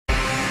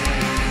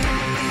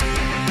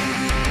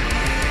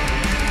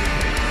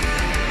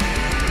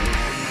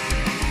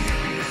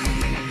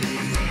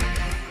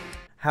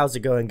How's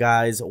it going,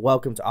 guys?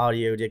 Welcome to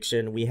Audio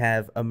Addiction. We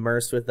have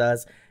Immerse with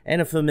us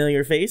and a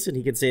familiar face, and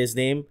he can say his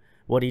name,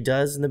 what he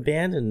does in the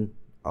band, and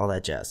all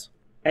that jazz.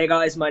 Hey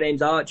guys, my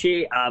name's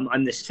Archie.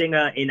 I'm the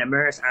singer in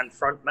Immerse and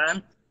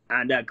frontman,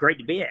 and great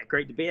to be here.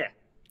 Great to be here.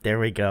 There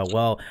we go.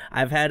 Well,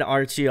 I've had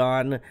Archie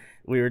on.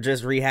 We were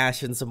just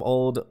rehashing some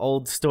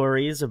old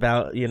stories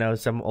about,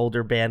 some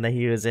older band that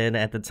he was in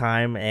at the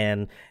time,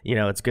 and,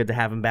 it's good to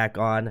have him back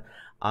on.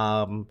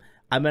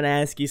 I'm going to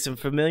ask you some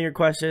familiar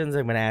questions.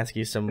 I'm going to ask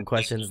you some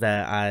questions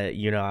that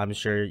I'm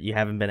sure you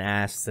haven't been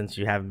asked since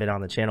you haven't been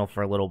on the channel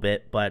for a little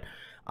bit, but,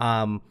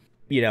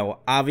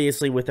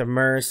 obviously with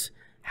Immerse,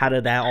 how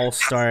did that all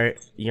start?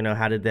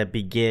 How did that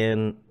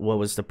begin? What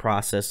was the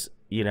process?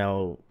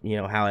 How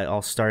it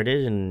all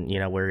started and,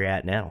 where you're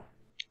at now.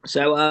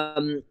 So,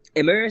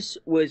 Immerse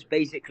was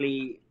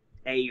basically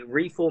a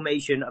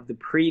reformation of the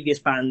previous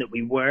band that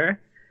we were,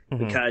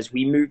 because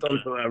we moved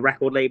on to a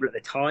record label at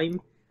the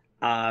time.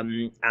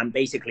 And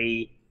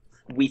basically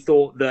we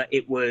thought that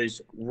it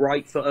was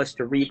right for us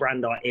to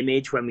rebrand our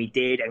image when we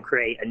did and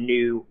create a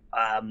new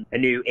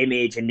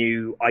image, a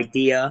new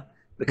idea,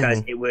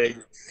 because it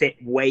would fit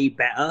way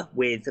better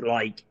with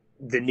like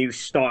the new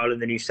style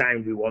and the new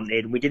sound we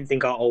wanted. We didn't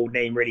think our old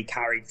name really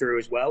carried through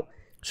as well.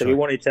 So we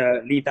wanted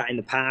to leave that in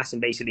the past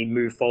and basically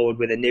move forward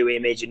with a new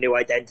image, a new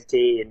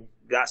identity. And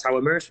that's how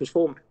Immerse was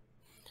formed.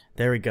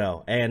 There we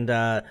go. And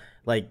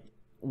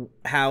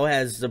how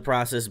has the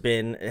process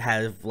been?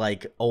 Have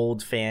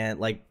old fan,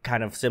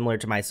 kind of similar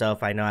to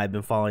myself, I know I've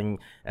been following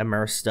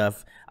Immerse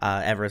stuff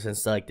ever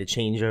since the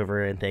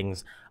changeover and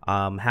things.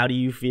 How do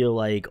you feel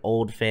like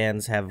old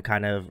fans have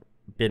kind of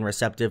been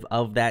receptive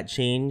of that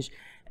change?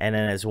 And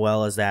then as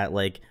well as that,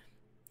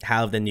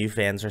 how have the new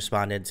fans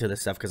responded to the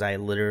stuff? Because I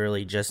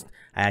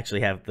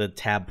actually have the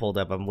tab pulled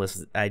up.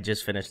 I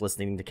just finished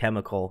listening to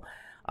Chemical.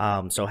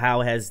 So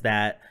how has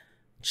that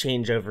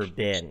changeover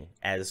been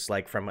as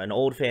from an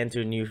old fan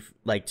to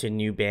a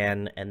new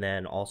band, and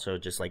then also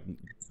just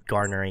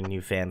garnering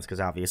new fans? Because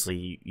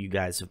obviously you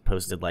guys have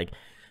posted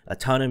a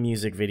ton of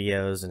music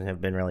videos and have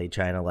been really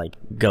trying to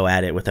go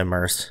at it with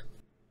Immerse.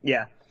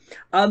 Yeah.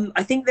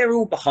 I think they're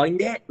all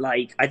behind it.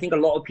 I think a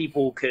lot of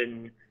people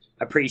can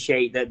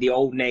appreciate that the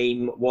old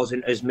name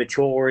wasn't as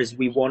mature as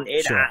we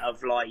wanted. Sure. out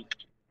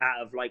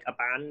of a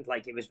band.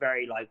 It was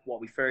very what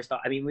we first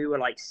started. I mean, we were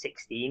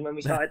 16 when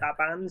we started that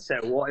band, so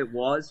what it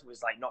was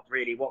not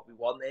really what we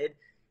wanted.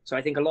 So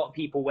I think a lot of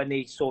people, when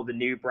they saw the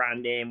new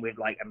branding with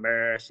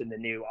Immerse and the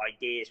new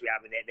ideas we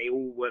have with it, they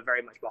all were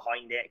very much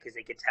behind it because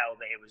they could tell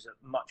that it was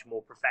a much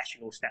more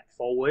professional step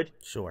forward.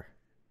 Sure.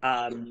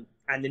 And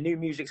the new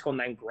music's gone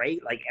down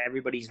great.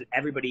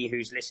 Everybody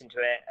who's listened to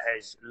it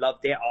has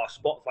loved it. Our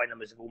Spotify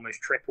numbers have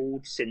almost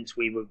tripled since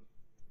we were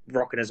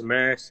rocking as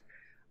Immerse.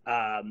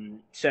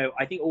 So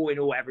I think all in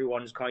all,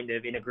 everyone's kind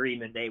of in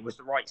agreement that it was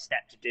the right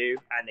step to do,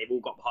 and they've all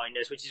got behind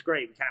us, which is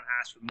great. We can't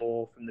ask for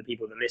more from the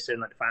people that listen,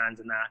 the fans,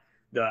 and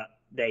that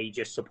they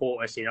just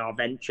support us in our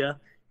venture.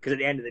 Because at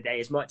the end of the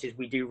day, as much as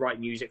we do write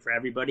music for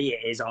everybody,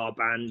 it is our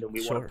band, and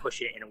we want to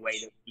push it in a way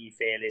that we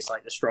feel is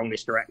the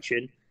strongest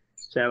direction.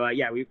 So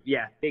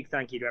big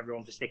thank you to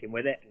everyone for sticking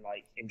with it and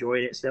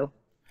enjoying it still.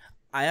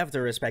 I have to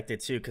respect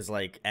it too, because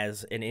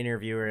as an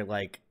interviewer,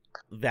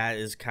 that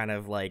is kind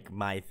of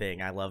my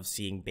thing. I love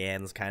seeing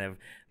bands kind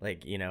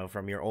of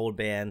from your old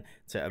band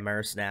to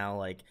Immerse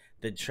now.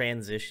 The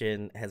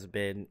transition has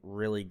been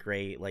really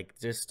great.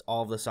 Just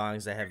all the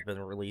songs that have been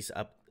released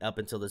up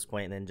until this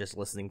point, and then just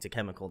listening to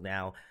Chemical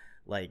now,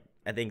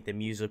 I think the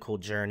musical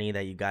journey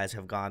that you guys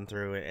have gone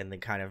through and the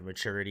kind of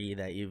maturity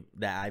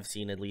that I've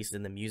seen, at least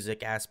in the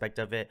music aspect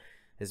of it,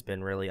 has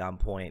been really on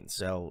point.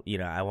 So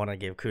I want to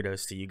give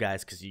kudos to you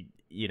guys, because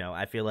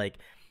I feel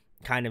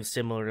kind of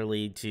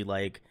similarly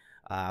to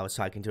I was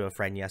talking to a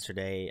friend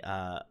yesterday,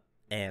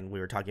 and we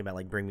were talking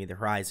about Bring Me the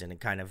Horizon.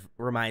 It kind of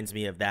reminds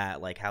me of that,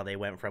 how they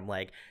went from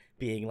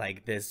being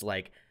this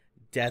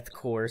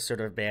deathcore sort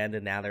of band,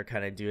 and now they're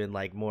kind of doing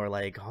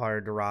more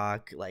hard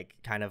rock,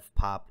 kind of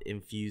pop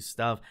infused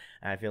stuff.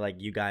 And I feel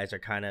you guys are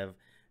kind of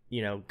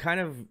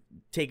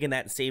taking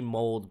that same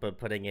mold but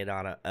putting it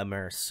on a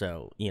Immerse.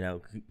 So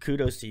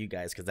kudos to you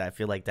guys, because I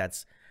feel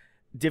that's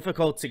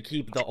difficult to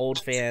keep the old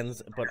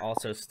fans but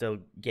also still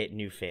get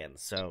new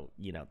fans. So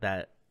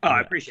that. I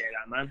appreciate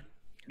that, man.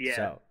 Yeah.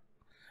 So,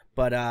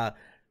 but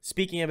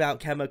speaking about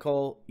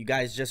Chemical, you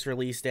guys just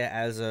released it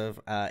as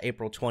of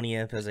April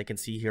 20th, as I can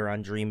see here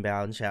on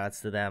Dreambound. Shout outs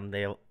to them.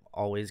 They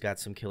always got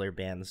some killer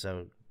bands,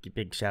 so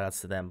big shout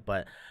outs to them.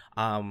 But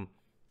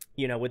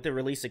with the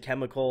release of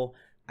Chemical,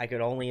 I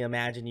could only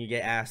imagine you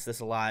get asked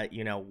this a lot.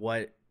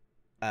 What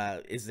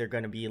is there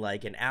going to be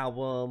an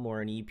album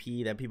or an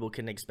EP that people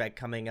can expect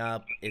coming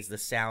up? Is the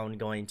sound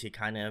going to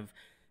kind of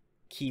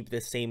keep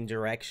the same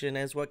direction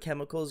as what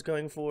Chemical is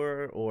going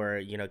for, or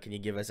can you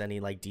give us any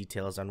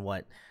details on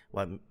what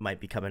might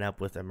be coming up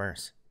with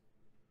Immerse?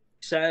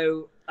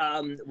 So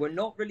we're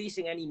not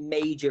releasing any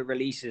major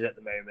releases at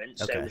the moment.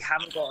 So we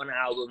haven't got an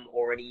album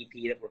or an EP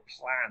that we're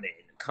planning.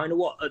 Kind of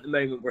what at the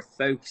moment we're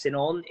focusing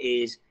on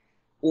is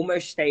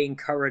almost staying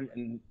current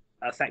and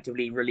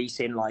effectively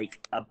releasing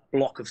a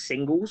block of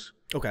singles.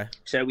 Okay.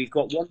 So we've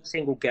got one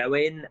single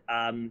going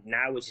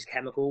now, which is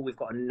Chemical. We've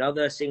got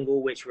another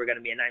single which we're going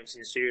to be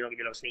announcing soon. I'll give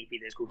you a little sneak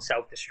peek. It's called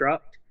Self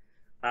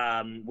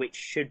Destruct, which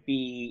should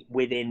be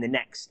within the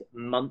next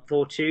month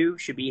or two.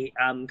 Should be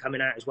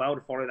coming out as well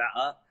to follow that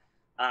up.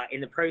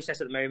 In the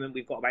process at the moment,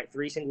 we've got about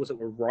 3 singles that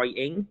we're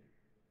writing,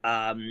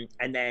 and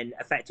then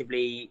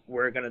effectively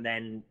we're going to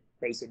then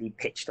basically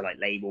pitch to like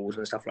labels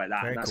and stuff like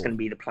that. Very And that's cool. going to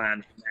be the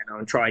plan.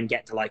 And try and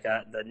get to like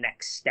the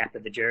next step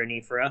of the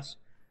journey for us.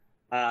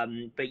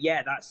 But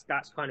yeah,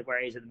 that's kind of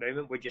where it is at the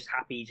moment. We're just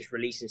happy just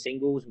releasing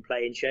singles and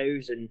playing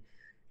shows and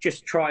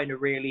just trying to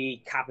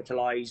really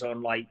capitalize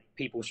on like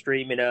people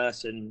streaming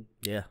us and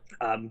Yeah.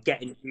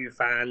 getting new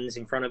fans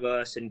in front of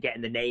us and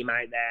getting the name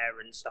out there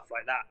and stuff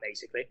like that,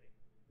 basically.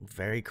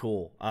 Very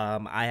cool.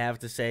 I have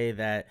to say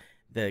that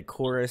the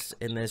chorus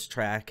in this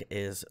track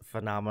is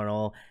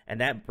phenomenal, and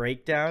that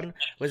breakdown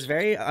was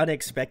very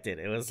unexpected.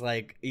 It was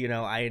like, you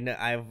know,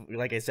 I've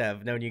like I said,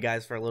 I've known you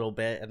guys for a little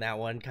bit, and that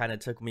one kind of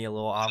took me a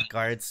little off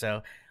guard.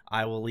 So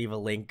I will leave a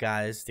link,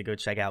 guys, to go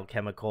check out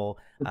Chemical.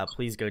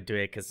 Please go do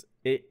it, because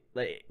it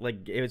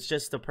like it was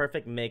just the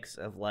perfect mix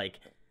of like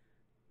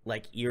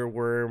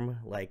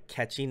earworm like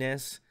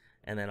catchiness,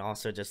 and then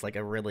also just like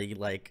a really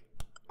like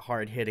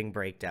hard hitting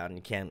breakdown.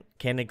 You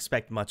can't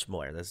expect much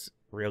more. That's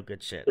real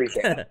good shit.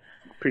 Appreciate that.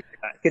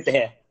 Appreciate that. Good to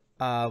hear.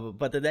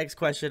 But the next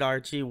question,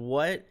 Archie,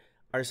 what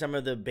are some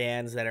of the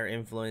bands that are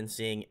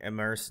influencing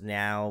Immerse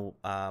now,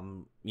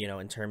 you know,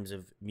 in terms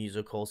of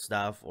musical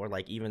stuff or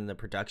like even the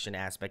production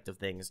aspect of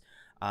things?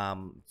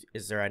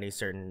 Is there any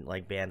certain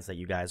like bands that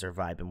you guys are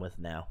vibing with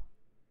now?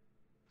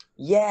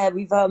 Yeah,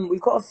 we've got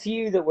a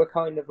few that we're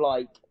kind of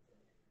like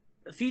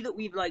a few that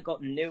we've like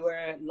got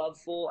newer love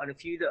for, and a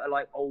few that are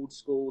like old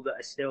school that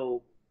are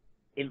still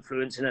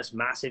influencing us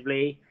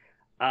massively.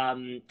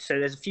 So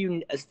there's a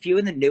few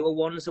in the newer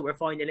ones that we're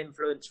finding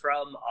influence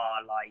from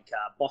are like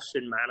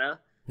Boston Manor.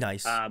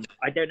 Nice.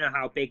 I don't know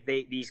how big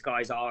these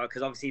guys are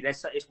because obviously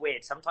it's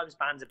weird. Sometimes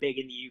bands are big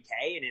in the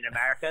UK and in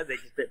America.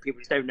 People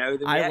just don't know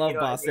them I yet. love You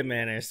know Boston I mean?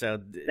 Manor, so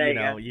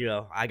There you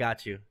know, I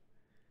got you.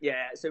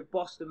 Yeah, so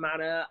Boston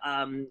Manor,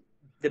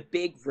 the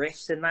big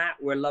riffs in that,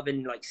 we're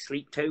loving like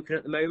Sleep Token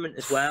at the moment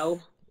as well.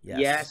 Yeah,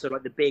 Yes. so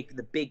like the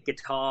big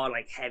guitar,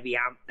 like heavy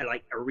amp,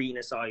 like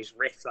arena size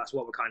riff. That's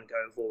what we're kind of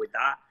going for with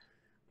that.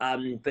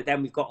 But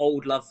then we've got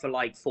old love for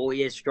like 4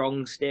 Years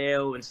Strong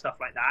still and stuff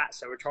like that.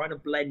 So we're trying to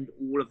blend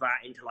all of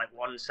that into like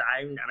one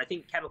sound. And I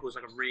think Chemical's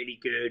like a really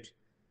good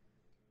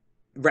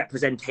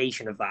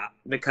representation of that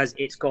because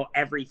it's got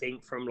everything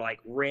from like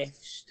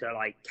riffs to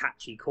like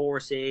catchy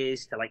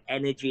choruses to like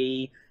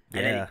energy,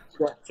 and then Yeah. it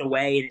drops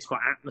away and it's got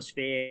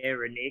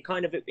atmosphere, and it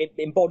kind of it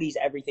embodies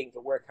everything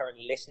that we're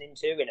currently listening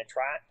to in a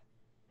track.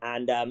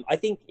 And I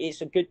think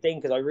it's a good thing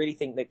because I really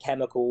think that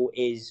Chemical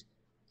is,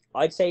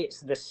 I'd say it's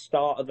the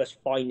start of us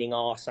finding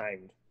our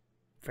sound.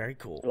 Very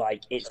cool.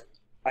 Like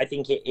I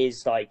think it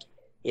is like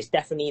it's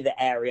definitely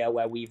the area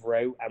where we've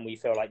wrote and we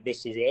feel like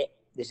this is it.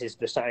 This is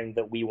the sound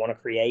that we want to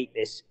create.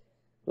 This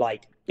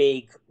like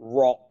big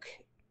rock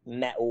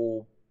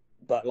metal,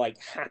 but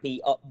like happy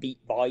upbeat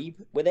vibe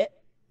with it.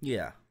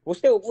 Yeah. We'll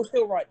still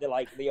write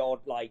the odd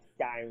like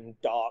down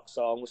dark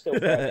song. We'll still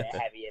throw a bit of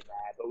heavy in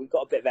there, but we've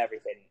got a bit of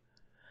everything.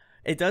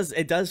 It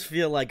does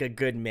feel like a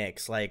good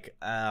mix. Like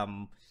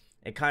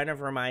it kind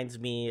of reminds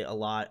me a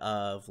lot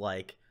of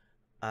like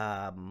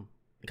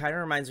it kind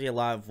of reminds me a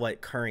lot of what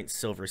current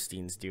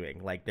Silverstein's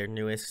doing, like their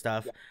newest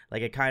stuff. Yeah.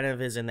 Like it kind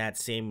of is in that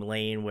same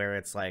lane where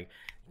it's like,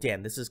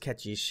 damn, this is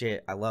catchy as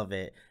shit. I love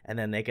it. And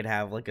then they could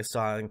have like a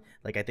song,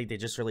 like I think they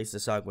just released a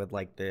song with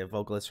like the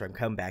vocalist from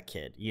Comeback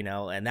Kid, you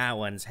know, and that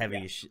one's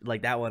heavy. Yeah.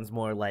 Like that one's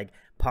more like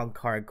punk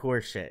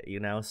hardcore shit,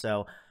 you know.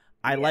 So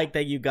I like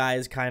that you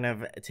guys kind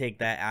of take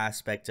that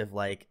aspect of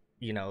like,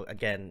 you know,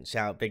 again,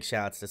 big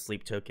shouts to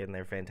Sleep Token.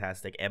 They're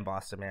fantastic. And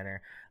Boston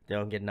Manor. They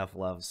don't get enough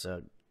love.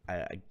 So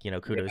you know,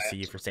 kudos to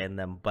you for saying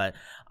them. But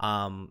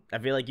I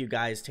feel like you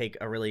guys take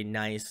a really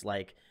nice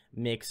like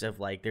mix of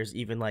like there's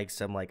even like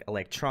some like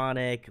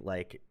electronic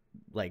like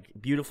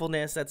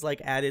beautifulness that's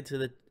like added to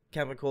the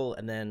Chemical,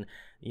 and then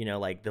you know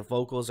like the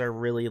vocals are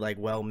really like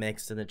well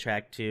mixed in the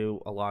track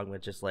too, along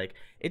with just like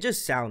it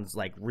just sounds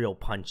like real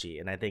punchy.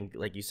 And I think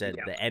like you said,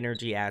 the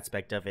energy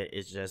aspect of it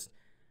is just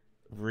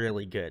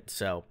really good.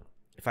 So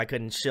if I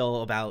couldn't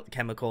chill about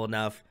Chemical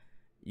enough,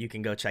 you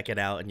can go check it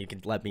out and you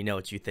can let me know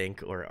what you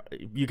think, or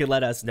you can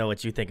let us know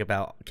what you think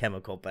about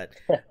Chemical. But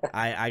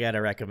I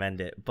gotta recommend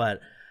it. But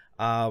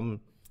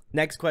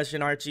next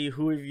question, Archie,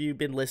 who have you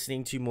been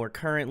listening to more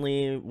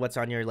currently? What's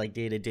on your like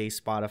day-to-day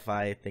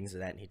Spotify, things of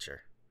that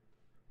nature?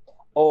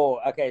 Oh,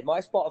 okay. My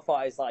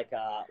Spotify is like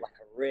a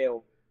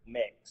real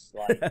mix.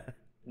 Like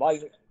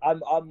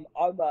I'm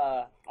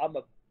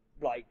a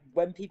like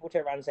when people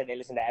turn around and say they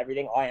listen to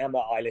everything, I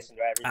listen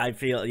to everything. I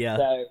feel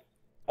So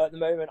at the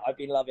moment, I've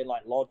been loving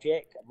like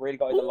Logic. I've really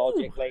got into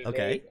Logic lately.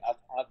 Okay.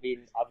 I've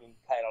been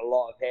playing a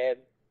lot of him.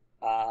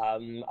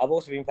 I've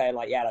also been playing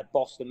like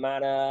Boston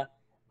Manor,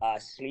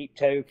 Sleep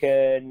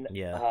Token.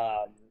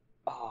 Yeah.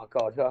 Oh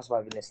god, who else have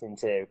I been listening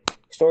to?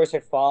 Story So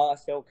Far,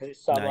 still because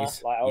it's summer.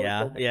 Nice. Like I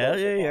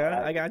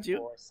yeah. I got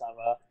you.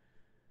 Summer.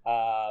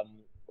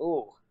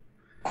 Oh,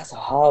 that's a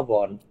hard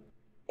one.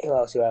 Who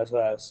else? Who else? Who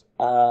else?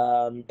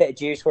 Bit of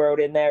Juice World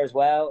in there as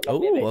well.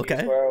 Love me a Oh, bit of Juice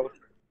okay. World.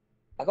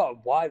 I got a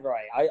wide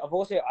variety. I've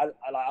also I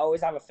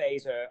always have a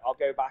phase where I'll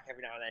go back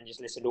every now and then,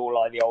 just listen to all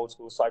like the old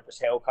school Cypress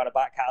Hill kind of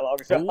back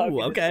catalogue. So I Oh, can listen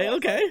to okay, all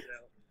okay. Cypress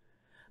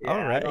Hill. All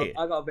Yeah, right.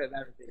 I got a bit of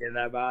everything in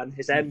there, man.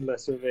 It's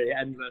endless with me,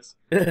 endless.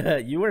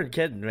 You weren't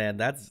kidding, man.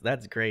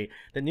 That's great.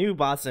 The new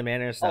Boston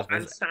Manor Oh, stuff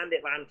and is. Stand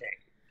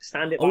Atlantic.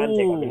 Stand Atlantic. I've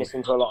been Oh,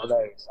 listening to a lot of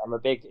those. I'm a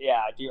big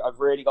yeah. I do. I've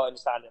really got into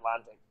Stand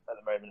Atlantic at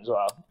the moment as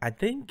well. I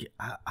think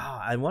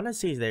I want to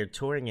say they're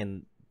touring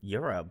in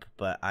Europe,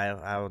 but I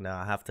don't know.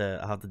 I have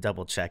to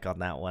double check on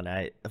that one.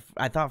 I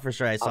thought for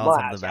sure I I saw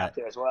might something actually have about.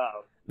 to as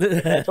well.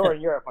 If they're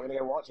touring Europe, I'm gonna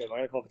go watch it. I'm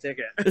gonna call for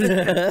ticket.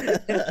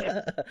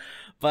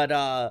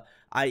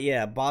 But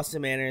yeah,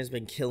 Boston Manor has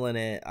been killing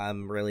it.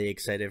 I'm really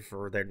excited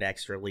for their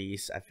next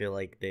release. I feel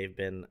like they've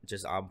been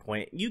just on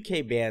point.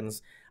 UK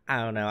bands, I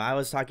don't know. I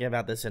was talking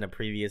about this in a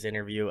previous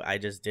interview I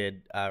just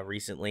did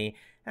recently.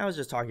 I was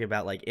just talking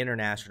about like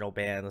international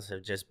bands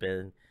have just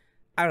been,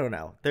 I don't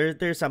know.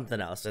 There's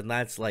something else, and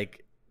that's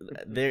like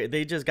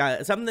they just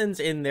got something's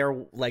in there,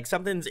 like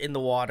something's in the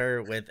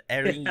water with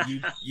every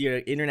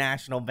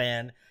international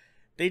band.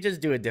 They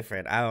just do it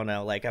different. I don't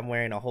know. Like I'm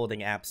wearing a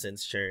Holding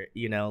Absence shirt,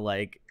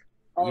 like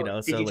Oh,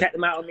 did so you like check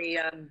them out on the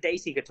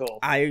Dayseeker tour?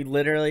 I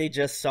literally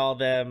just saw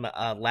them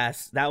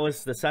that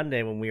was the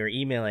Sunday when we were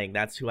emailing.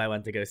 That's who I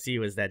went to go see,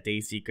 was that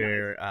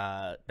Dayseeker.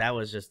 Nice. That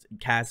was just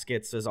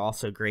Caskets was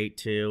also great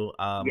too.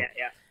 Yeah,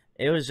 yeah.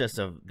 It was just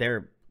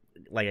they're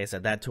like I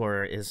said, that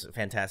tour is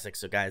fantastic.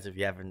 So guys, if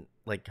you haven't,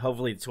 like,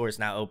 hopefully the tour is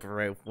not over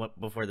right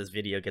before this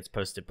video gets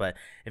posted, but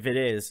if it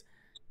is,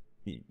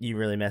 you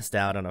really missed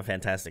out on a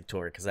fantastic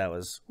tour, because that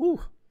was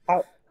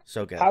How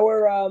so good. how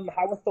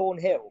are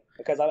Thornhill?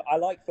 Because I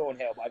like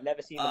Thornhill, but I've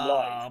never seen them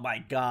live. Oh my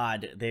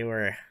god, they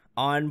were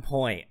on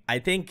point. I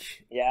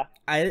think Yeah.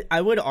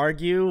 I would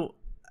argue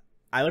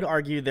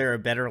they're a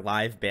better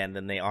live band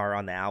than they are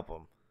on the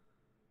album.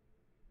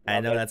 I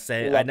know that's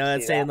saying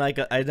like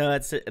I know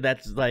that's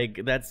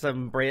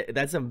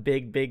some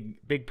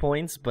big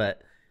points,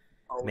 but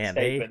Bold man,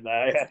 statement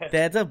there.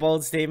 that's a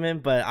bold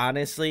statement. But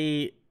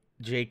honestly,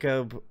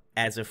 Jacob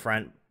as a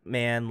front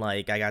man,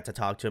 like, I got to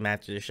talk to him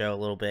after the show a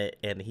little bit,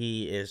 and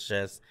he is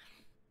just,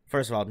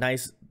 first of all,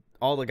 nice.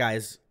 All the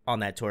guys on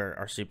that tour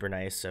are super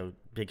nice, so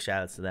big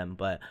shout outs to them.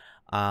 But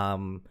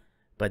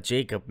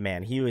Jacob,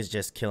 man, he was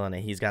just killing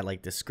it. He's got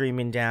like the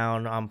screaming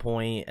down on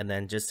point, and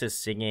then just his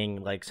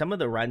singing, like some of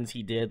the runs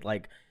he did,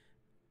 like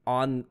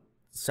on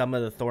some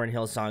of the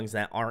Thornhill songs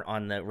that aren't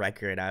on the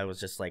record. I was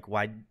just like,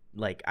 why?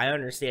 Like, I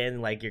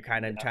understand, like, you're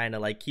kind of trying to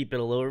like keep it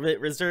a little bit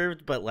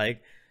reserved, but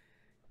like,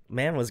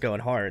 man was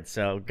going hard.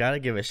 So gotta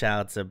give a shout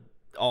out to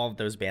all of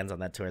those bands on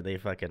that tour. They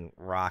fucking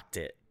rocked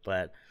it.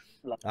 But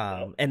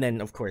and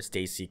then of course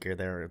Dayseeker,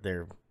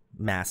 they're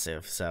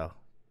massive. So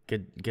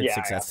good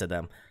success to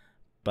them.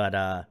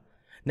 But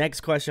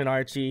next question,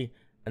 Archie,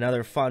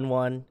 another fun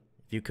one.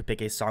 If you could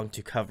pick a song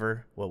to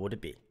cover, what would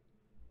it be?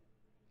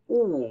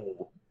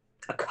 Ooh,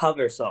 a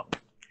cover song.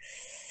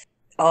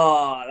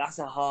 Oh, that's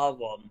a hard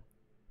one.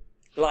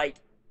 Like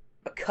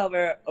a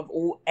cover of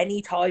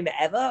any time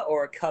ever,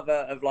 or a cover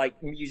of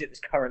like music that's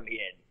currently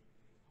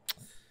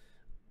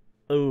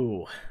in?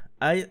 Ooh.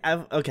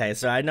 I've okay,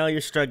 so I know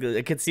you're struggling.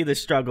 I could see the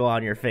struggle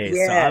on your face.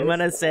 Yeah, so I'm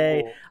gonna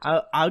say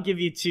I'll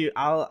give you two.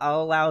 I'll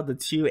allow the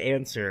two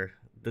answer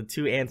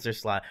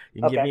slot.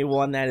 You can give me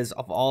one that is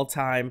of all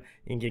time,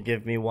 and you can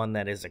give me one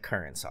that is a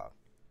current song.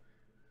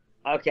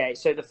 Okay,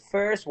 so the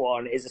first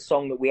one is a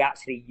song that we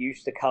actually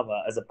used to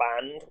cover as a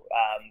band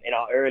in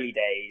our early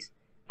days.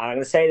 And I'm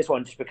going to say this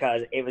one just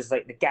because it was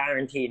like the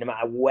guarantee, no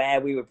matter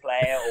where we would play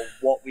it or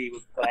what we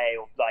would play,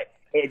 or like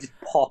it'd just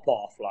pop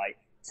off. Like,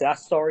 so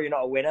that's "Sorry You're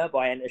Not a Winner"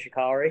 by Enter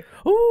Shikari.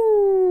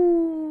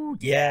 Ooh,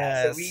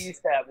 yes. Yeah, so we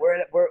used to.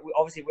 We're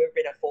obviously we've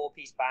been a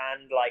 4-piece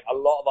band. Like, a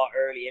lot of our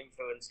early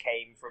influence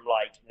came from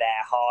like their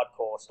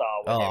hardcore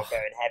style when they were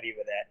going heavy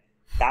with it.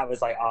 That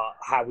was like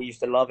how we used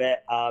to love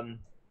it.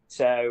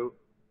 So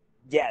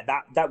yeah,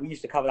 that we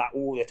used to cover that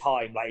all the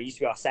time. Like, it used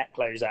to be our set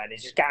closer, and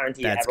it's just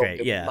guaranteed everyone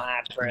would go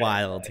mad for it.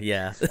 Wild,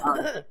 yeah.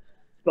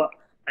 But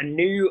a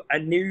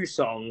new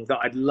song that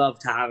I'd love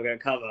to have a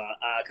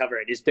cover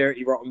it is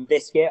 "Dirty Rotten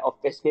Biscuit" off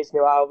Biscuit's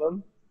new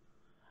album.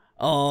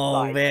 Oh,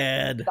 like,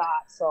 man,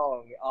 that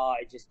song,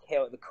 it just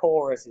killed. The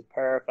chorus is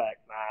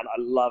perfect, man.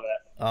 I love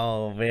it.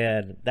 Oh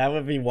man, that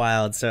would be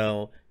wild.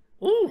 So,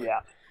 yeah.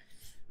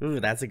 Ooh,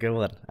 that's a good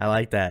one. I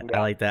like that. Yeah. I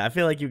like that. I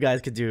feel like you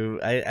guys could do.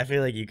 I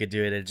feel like you could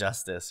do it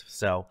injustice.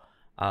 So,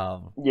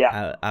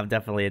 yeah, I'm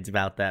definitely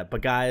about that.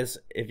 But guys,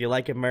 if you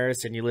like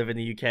Immerse and you live in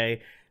the UK,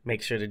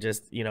 make sure to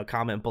just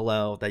comment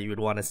below that you would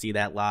want to see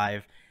that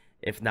live.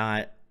 If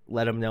not,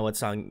 let them know what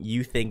song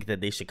you think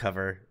that they should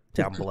cover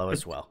down below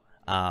as well.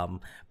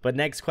 But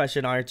next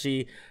question,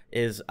 Archie,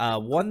 is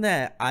one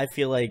that I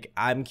feel like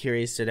I'm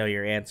curious to know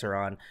your answer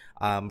on.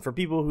 For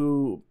people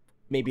who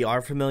maybe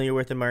are familiar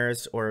with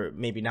Immerse or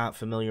maybe not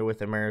familiar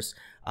with Immerse,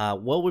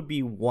 what would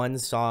be one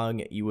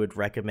song you would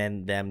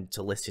recommend them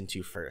to listen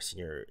to first in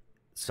your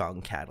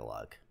song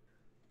catalog?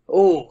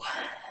 Oh,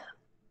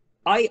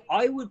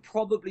 I would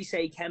probably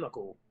say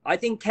Chemical. I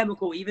think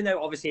Chemical, even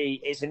though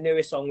obviously it's the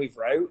newest song we've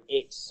wrote,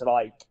 it's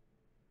like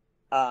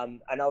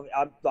and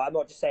I'm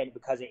not just saying it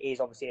because it is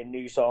obviously a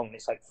new song and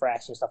it's like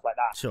fresh and stuff like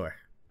that. Sure.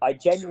 I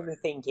genuinely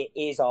think it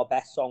is our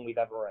best song we've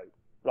ever wrote.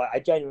 Like I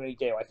genuinely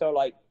do. I feel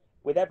like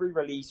with every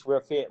release,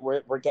 we're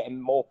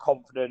getting more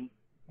confident,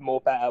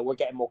 more better. We're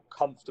getting more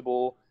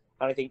comfortable,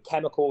 and I think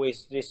Chemical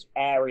is this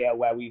area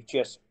where we've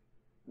just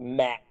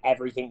met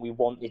everything we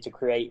wanted to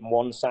create in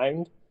one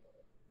sound.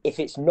 If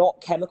it's not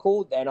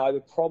Chemical, then I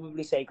would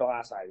probably say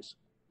Glass House.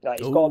 Like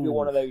it's got to be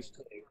one Ooh. of those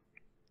two.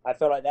 I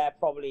feel like they're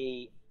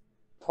probably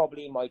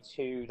my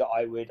two that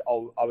I would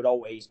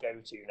always go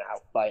to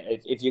now. Like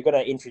if you're gonna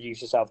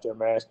introduce yourself to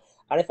Immerse,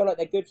 and I feel like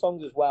they're good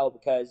songs as well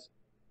because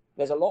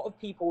there's a lot of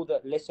people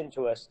that listen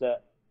to us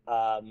that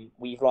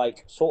we've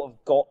like sort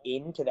of got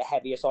into the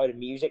heavier side of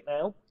music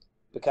now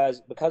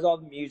because our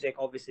music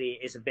obviously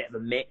is a bit of a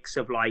mix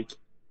of like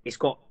it's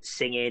got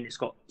singing, it's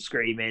got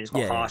screaming, it's got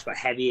Yeah, yeah. harsh but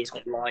heavy, it's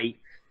got light.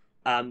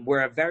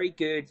 We're a very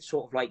good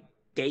sort of like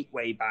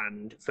gateway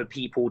band for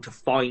people to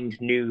find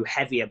new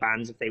heavier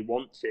bands if they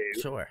want to,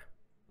 Sure.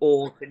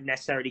 or can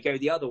necessarily go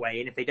the other way.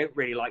 And if they don't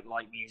really like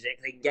light music,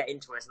 they can get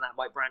into us, and that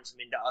might branch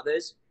them into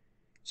others.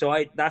 So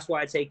that's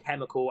why I'd say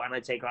Chemical and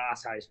I'd say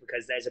Glass House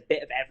because there's a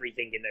bit of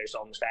everything in those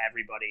songs for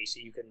everybody. So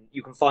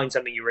you can find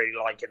something you really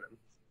like in them.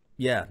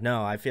 Yeah,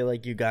 no, I feel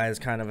like you guys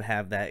kind of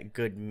have that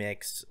good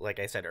mix, like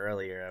I said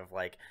earlier, of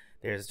like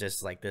there's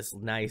just like this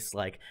nice,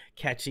 like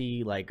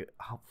catchy, like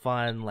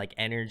fun, like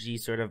energy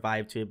sort of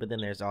vibe to it, but then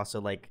there's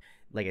also like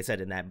I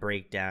said in that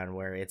breakdown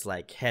where it's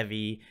like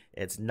heavy,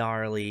 it's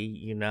gnarly,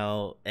 you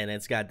know, and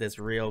it's got this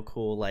real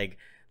cool like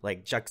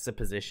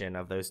juxtaposition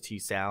of those two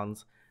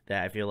sounds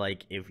that I feel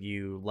like if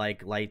you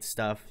like light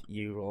stuff,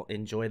 you will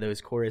enjoy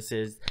those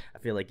choruses. I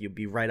feel like you'll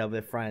be right up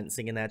the front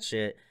singing that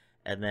shit.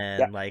 And Yeah,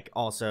 then like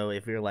also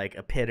if you're like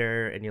a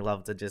pitter and you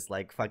love to just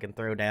like fucking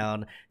throw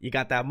down, you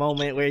got that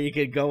moment where you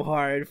could go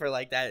hard for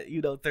like that,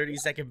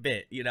 30-second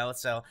bit,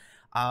 So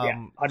yeah,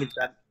 um 100%.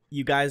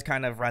 you guys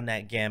kind of run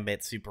that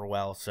gambit super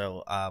well.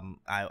 So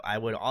I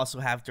would also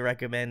have to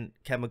recommend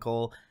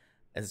Chemical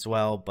as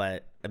well,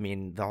 but I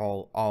mean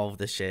all of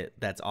the shit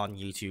that's on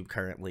YouTube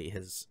currently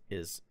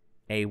is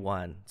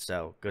A1.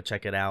 So go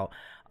check it out.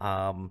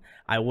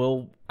 I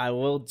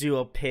will do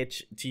a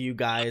pitch to you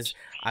guys.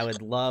 I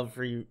would love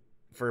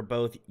for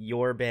both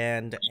your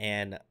band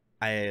and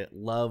I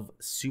love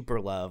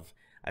Super Love.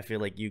 I feel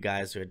like you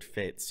guys would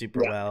fit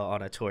super Yeah. well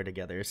on a tour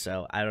together.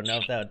 So I don't know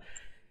if that would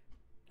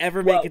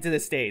ever make it Well, to the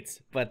States,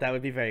 but that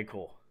would be very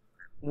cool.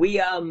 we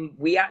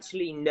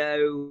actually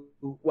know.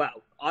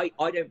 Well, I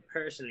don't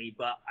personally,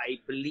 but I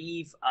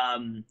believe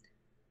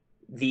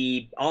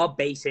the our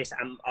bassist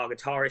and our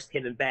guitarist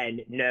Tim and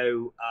Ben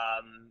know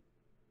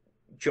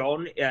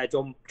John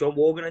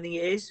Morgan, I think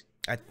it is.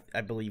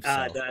 I believe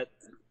so. The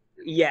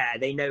Yeah,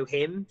 they know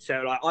him.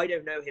 So like, I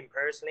don't know him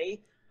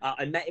personally.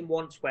 I met him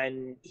once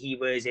when he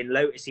was in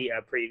Lotus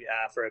Eater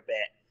for a bit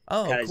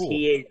Oh, because cool.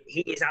 he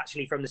is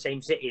actually from the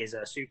same city as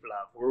Super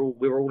Love.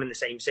 We were all in the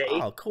same city.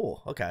 Oh,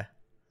 cool. Okay.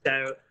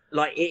 So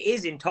like, it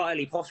is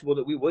entirely possible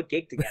that we would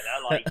gig together.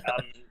 Like,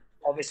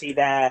 obviously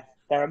they're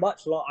a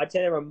I'd say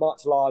they're a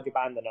much larger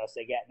band than us.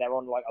 They're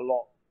on like a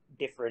lot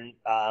different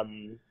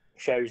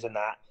shows and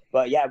that.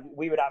 But yeah,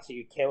 we would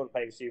absolutely kill to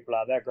play with Super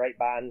Love. They're a great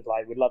band.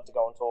 Like, we'd love to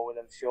go on tour with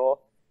them for sure.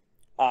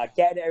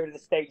 Getting it over to the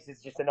States is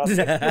just another.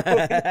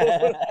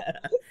 Yeah,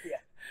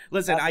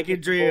 Listen, that's I a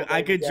could different dream. ball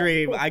I game could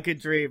dream. again. I could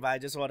dream. I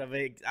just want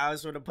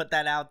to put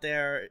that out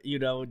there.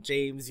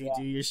 James, you Yeah,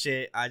 do your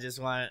shit. I just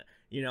want.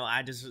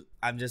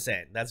 I'm just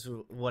saying. That's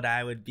what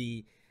I would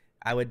be.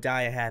 I would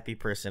die a happy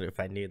person if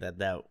I knew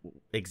that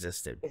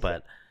existed.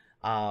 But,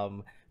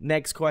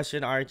 next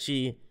question,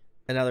 Archie.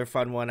 Another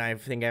fun one. I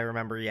think I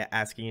remember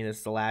asking you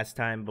this the last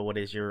time. But what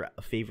is your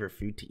favorite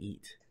food to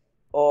eat?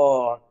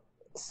 oh,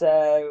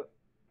 so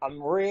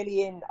I'm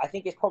really in. I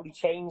think it's probably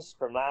changed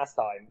from last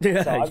time. So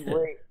Yeah. I'm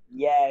really,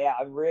 yeah,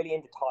 I'm really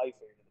into Thai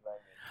food at the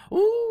moment.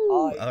 Ooh.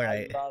 All I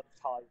right. love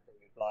Thai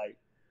food. Like,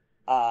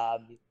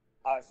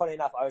 funny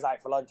enough, I was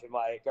out for lunch with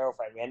my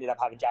girlfriend. We ended up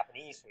having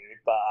Japanese food,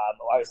 but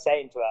I was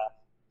saying to her,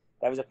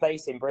 there was a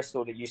place in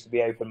Bristol that used to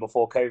be open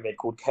before COVID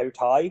called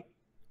Kotai,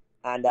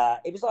 and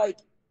it was like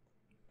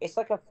it's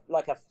like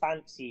a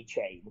fancy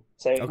chain.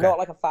 So Okay. not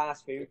like a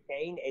fast food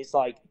chain. It's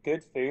like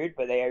good food,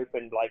 but they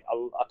opened like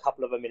a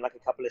couple of them in like a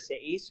couple of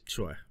cities.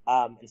 Sure.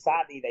 And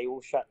sadly, they all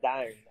shut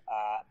down.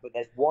 But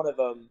there's one of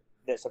them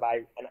that's about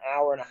an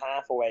hour and a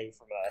half away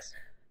from us,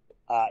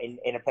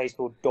 in a place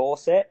called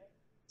Dorset.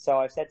 So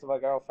I've said to my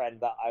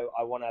girlfriend that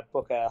I want to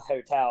book a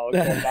hotel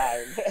and come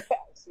down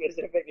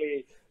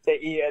specifically to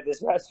eat at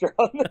this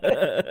restaurant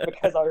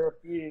because I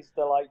refuse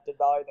to like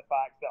deny the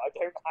fact that I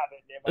don't have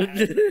it near my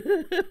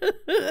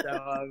house.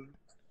 So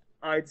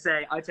I'd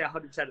say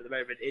 100% at the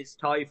moment it's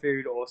Thai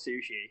food or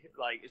sushi.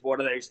 Like, it's one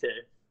of those two.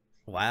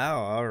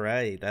 Wow. All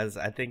right. I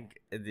think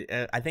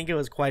it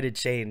was quite a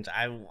change.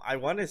 I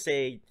want to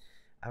say,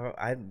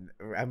 I'm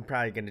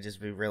probably gonna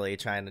just be really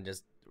trying to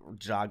just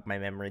jog my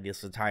memory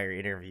this entire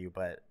interview,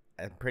 but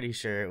I'm pretty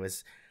sure it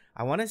was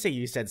I want to say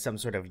you said some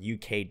sort of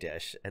UK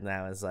dish, and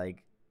I was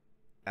like,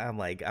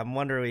 I'm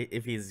wondering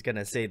if he's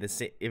gonna say the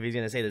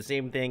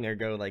same thing or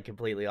go like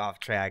completely off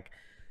track.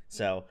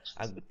 So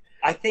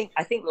I think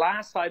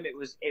last time it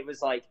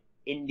was like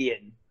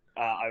Indian.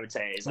 I would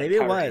say it's like maybe it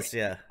curry. was,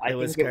 yeah, I it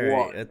was think it curry.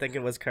 was. I think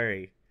it was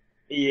curry.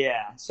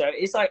 Yeah, so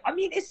it's like, I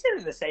mean, it's still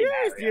in the same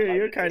Yes, area. Like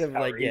you're it's kind of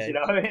like, curries, yeah, you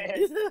know.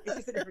 It's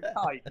just a different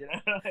type, you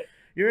know.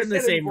 you're We're in the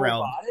still in same ballpark.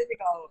 realm.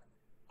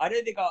 I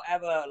don't think I'll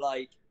ever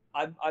like.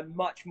 I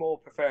much more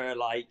prefer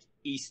like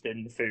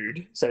Eastern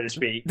food, so to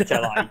speak,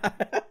 to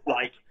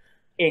like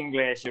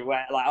English or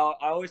where. Like I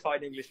always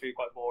find English food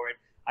quite boring.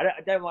 I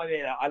don't mind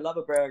being that. I love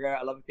a burger.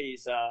 I love a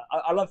pizza.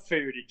 I love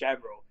food in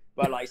general,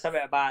 but like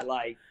something about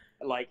like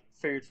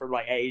food from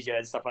like Asia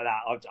and stuff like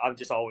that. I'm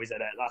just always in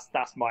it.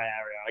 That's my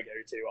area I go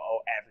to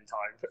every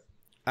time.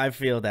 I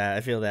feel that.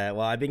 I feel that.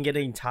 Well, I've been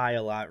getting Thai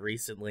a lot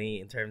recently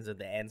in terms of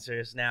the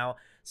answers now.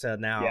 So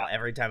now Yeah.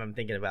 every time I'm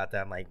thinking about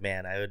that, I'm like,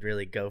 man, I would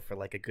really go for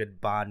like a good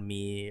banh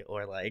mi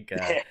or like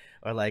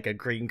or like a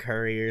green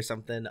curry or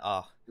something.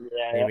 Oh,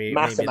 Yeah, maybe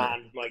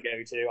Massaman my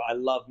go-to. I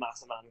love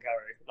Massaman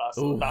curry.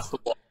 That's the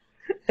one.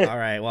 All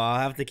right. Well, I'll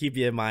have to keep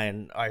you in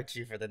mind,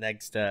 Archie, for the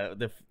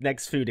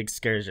next food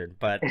excursion.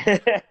 But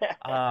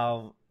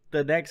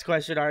the next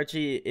question,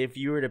 Archie, if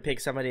you were to pick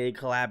somebody to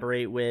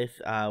collaborate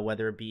with,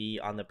 whether it be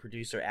on the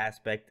producer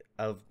aspect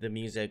of the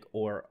music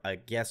or a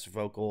guest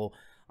vocal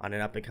on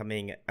an up and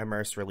coming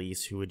Immerse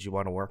release, who would you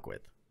want to work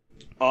with?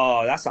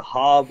 Oh, that's a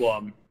hard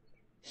one.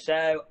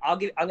 So I'm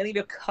gonna give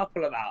you a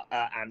couple of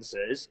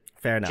answers.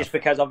 Fair enough. Just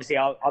because obviously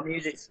our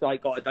music's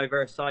like got a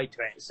diverse side to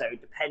it, so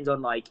it depends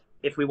on like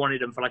if we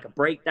wanted them for like a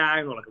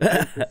breakdown or like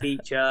a vocal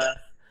feature.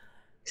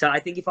 So I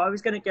think if I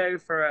was gonna go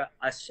for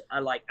a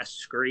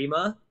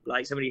screamer,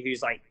 like somebody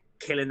who's like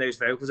killing those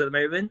vocals at the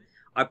moment,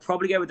 I'd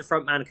probably go with the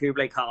frontman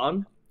Kublai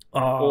Khan.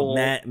 Oh,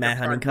 Matt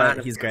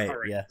Honeycutt, he's great.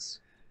 Yes.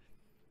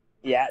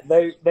 Yeah,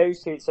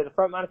 those two. So the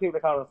frontman of Kublai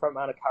Khan and the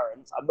frontman of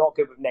Currents. I'm not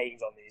good with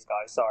names on these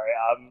guys. Sorry.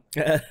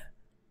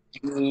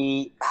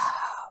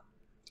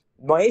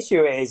 My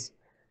issue is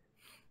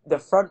the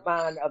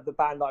frontman of the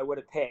band that I would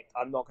have picked.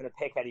 I'm not going to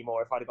pick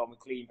anymore if I'd have gone with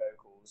clean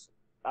vocals,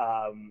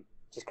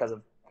 just because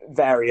of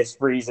various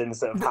reasons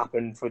that have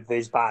happened with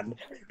this band.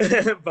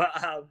 But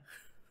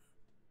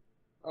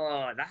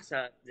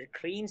the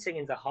clean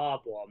singing's a hard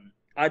one.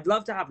 I'd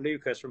love to have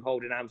Lucas from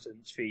Holden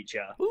Hampton's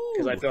feature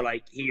because I feel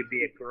like he'd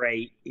be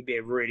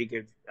a really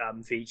good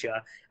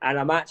feature. And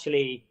I'm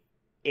actually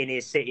in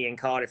his city in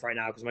Cardiff right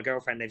now because my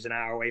girlfriend lives an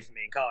hour away from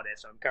me in Cardiff,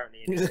 so I'm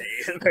currently in his city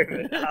at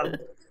the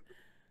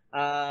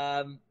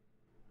moment.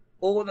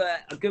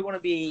 A good one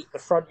would be the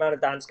frontman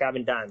of Dance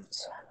Gavin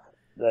Dance,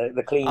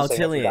 the clean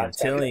singer.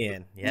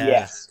 Tillian, yeah.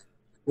 Yes,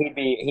 he'd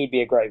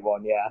be a great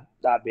one. Yeah,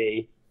 that'd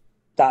be.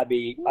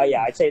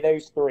 Yeah, I'd say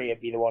those three would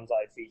be the ones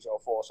I'd feature, or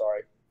four.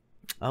 Sorry.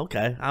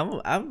 Okay,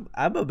 I'm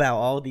about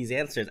all these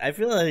answers. I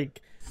feel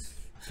like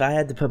if I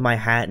had to put my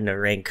hat in the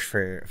ring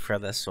for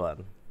this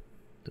one,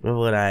 what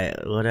would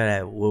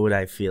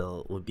I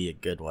feel would be a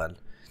good one?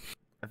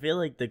 I feel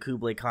like the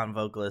Kublai Khan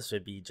vocalist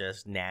would be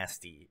just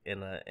nasty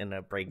in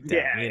a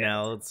breakdown, you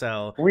know.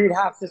 So we'd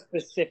have to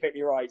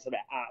specifically write something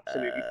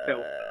absolutely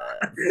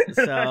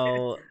filthy.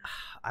 So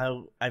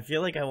I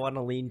feel like I want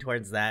to lean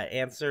towards that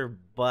answer,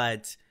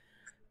 but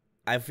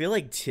I feel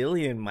like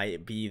Tillian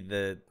might be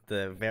the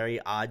very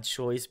odd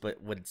choice,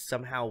 but would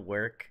somehow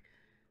work.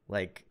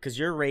 Like, because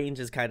your range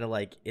is kind of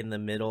like in the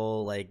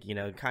middle, like, you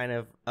know, kind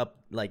of up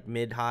like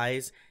mid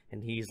highs,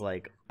 and he's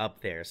like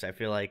up there. So I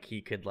feel like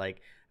he could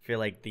feel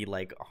like the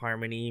like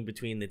harmony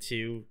between the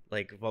two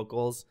like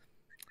vocals.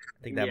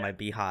 I think that might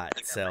be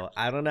hot. So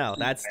I don't know.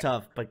 That's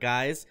tough. But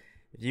guys,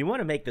 if you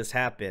want to make this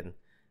happen,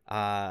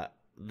 the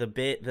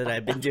bit that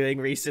I've been doing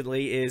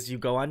recently is you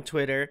go on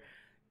Twitter,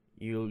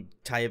 you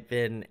type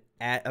in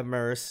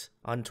 @Immerse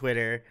on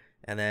Twitter,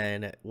 and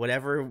then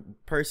whatever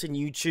person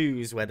you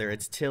choose, whether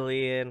it's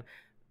Tillian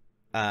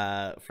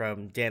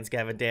from Dance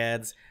Gavin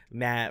Dance,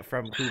 Matt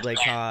from Kublai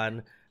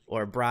Khan,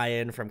 or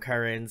Brian from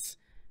Currents,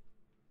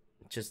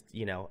 just,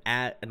 you know,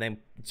 and then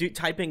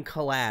type in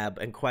collab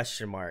and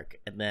question mark,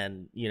 and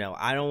then, you know,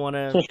 I want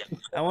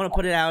to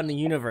put it out in the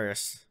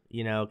universe,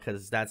 you know,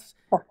 because that's,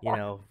 you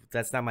know,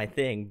 that's not my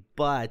thing,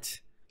 but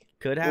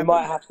could happen.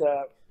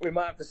 We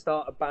might have to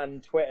start a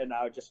band Twitter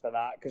now just for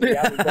that, because we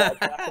haven't got.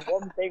 That's the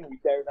one thing we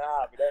don't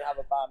have. We don't have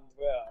a band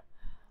Twitter.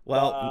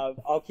 Well,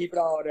 I'll keep an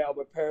eye on it on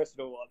my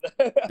personal one.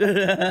 Start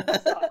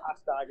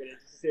hashtagging it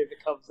just to see if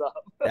it comes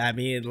up. I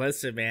mean,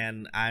 listen,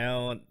 man.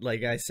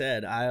 Like I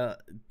said,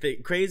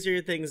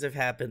 crazier things have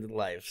happened in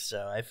life,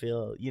 so I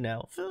feel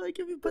like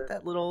if you put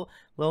that little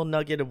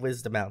nugget of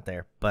wisdom out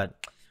there, but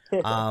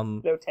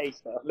little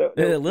taster,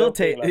 little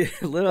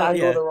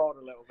dangle the rod a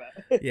little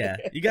bit. Yeah,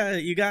 you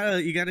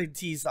gotta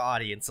tease the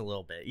audience a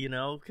little bit, you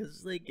know,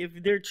 because like if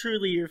they're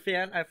truly your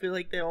fan, I feel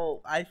like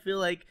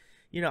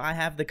you know, I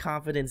have the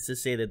confidence to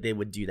say that they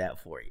would do that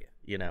for you,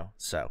 you know.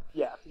 So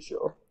yeah, for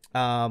sure.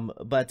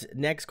 But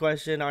next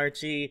question,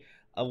 Archie,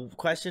 A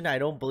question I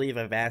don't believe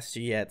I've asked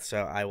you yet,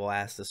 so I will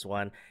ask this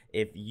one.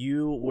 If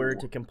you were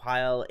to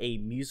compile a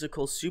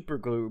musical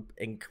supergroup,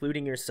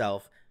 including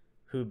yourself,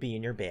 who'd be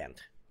in your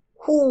band?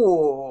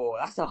 Ooh,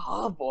 that's a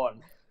hard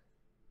one.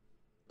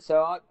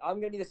 So I'm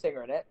going to be the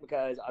singer in it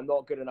because I'm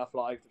not good enough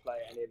live to play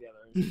any of the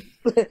other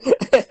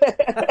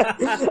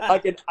instruments. I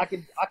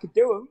could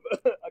do them,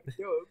 but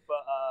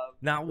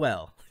Not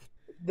well.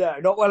 no,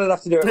 not well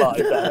enough to do it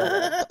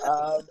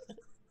live.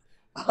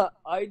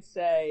 I'd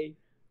say,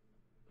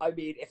 I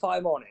mean, if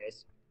I'm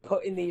honest,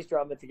 putting these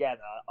drummers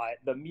together,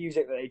 the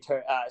music that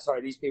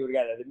these people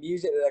together, the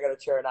music that they're going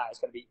to churn out is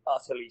going to be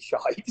utterly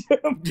shite.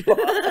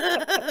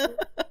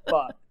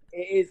 but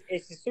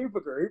it's a super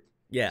group.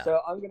 Yeah. So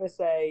I'm going to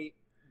say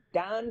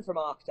Dan from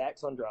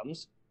Architects on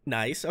drums.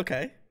 Nice.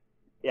 Okay.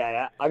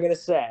 Yeah. I'm going to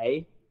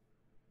say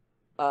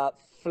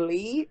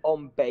Flea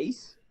on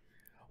bass.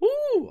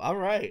 Ooh, all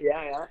right.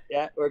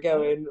 Yeah. We're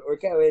going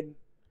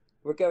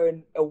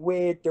a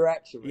weird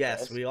direction with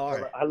Yes, this. we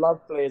are. I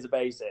love Flea as a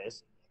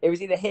bassist. It was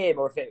either him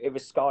or if it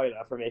was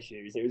Skylar from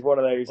Issues. It was one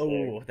of those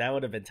two. Oh, that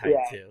would have been tight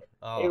too.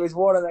 Oh. It was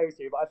one of those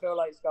two, but I feel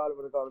like Skylar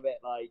would have gone a bit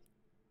like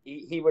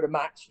he would have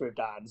matched with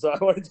Dan, so I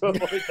wanted to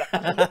avoid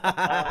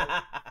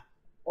that.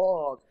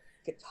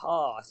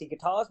 Guitar. See,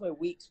 guitar's my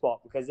weak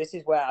spot because this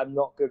is where I'm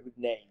not good with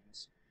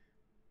names.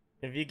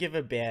 If you give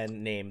a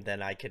band name,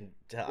 then I can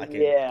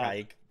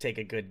probably take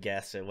a good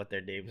guess at what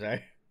their names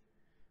are.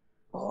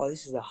 Oh,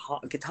 this is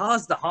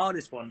guitar's the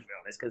hardest one, to be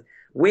honest, because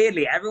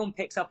weirdly everyone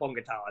picks up on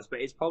guitars,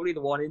 but it's probably the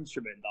one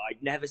instrument that I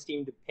never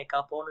seem to pick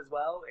up on as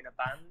well in a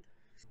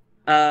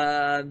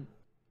band.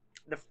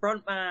 The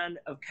frontman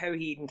of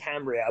Coheed and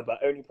Cambria, but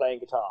only playing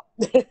guitar.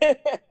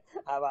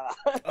 How about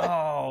that?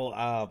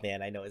 Oh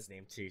man, I know his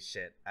name too.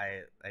 Shit,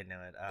 I know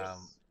it.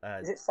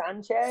 Is it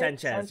Sanchez?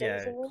 Sanchez,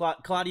 yeah.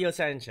 Claudio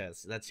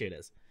Sanchez. That's who it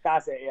is.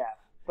 That's it, yeah.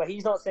 But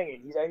he's not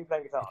singing. He's only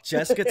playing guitar.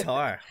 Just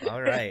guitar.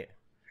 All right.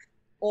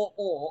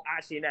 Or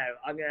actually no,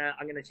 I'm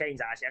gonna change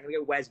that. Actually, I'm gonna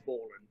go Wes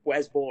Borland.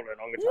 Wes Borland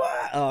on guitar.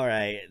 What? All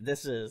right.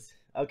 This is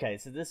okay.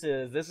 So this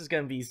is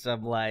gonna be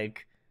some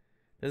like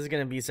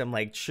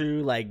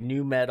true like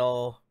new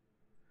metal.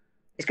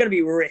 It's gonna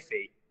be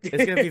riffy.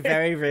 It's gonna be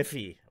very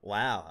riffy.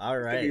 Wow. All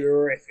right. It's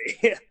gonna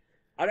be riffy.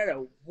 I don't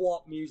know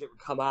what music would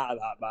come out of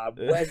that, man.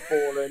 Wes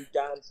Borland,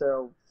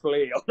 Dancer,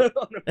 Flea on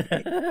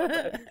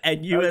a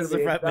and you as the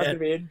front man. That would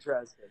be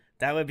interesting.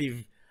 That would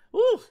be.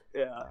 Woo.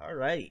 Yeah. All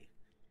right.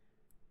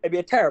 It'd be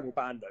a terrible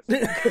band, though.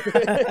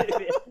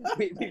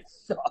 We'd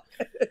suck.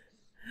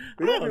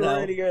 We'd all be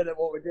really good at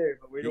what we do,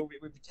 but we'd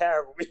be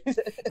terrible.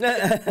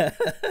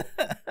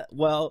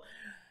 Well,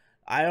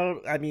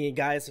 I mean,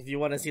 guys, if you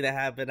want to see that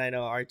happen, I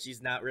know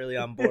Archie's not really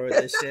on board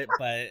with this shit,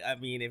 but I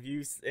mean,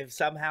 if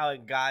somehow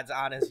in God's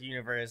honest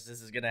universe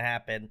this is gonna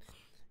happen,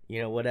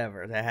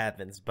 whatever that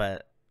happens.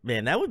 But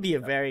man, that would be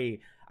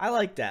I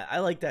like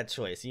that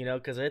choice,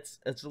 because it's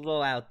a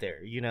little out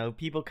there.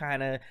 People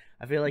I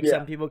feel like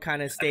some people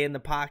kind of stay in the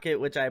pocket,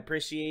 which I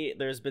appreciate.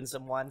 There's been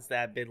some ones that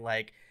have been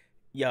like,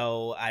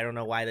 yo, I don't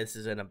know why this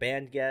isn't a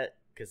band yet,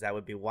 because that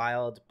would be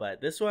wild. But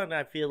this one,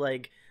 I feel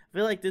like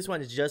this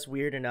one is just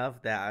weird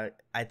enough that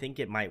I think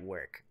it might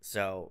work.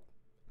 So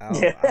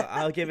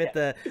I'll give it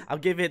the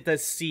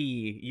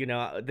C,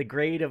 the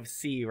grade of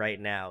C right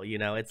now.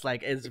 It's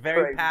like it's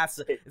very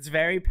passive. It's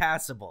very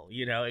passable.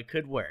 It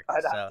could work.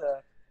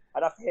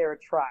 I'd have to hear a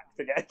track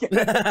to get.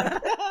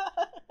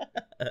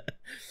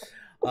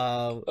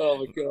 Oh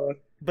my god!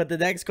 But the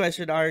next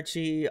question,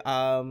 Archie,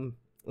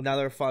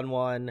 another fun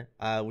one.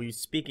 We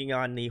speaking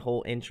on the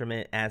whole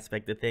instrument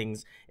aspect of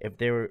things.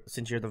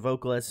 Since you're the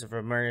vocalist of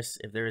Immerse,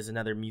 if there is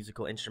another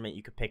musical instrument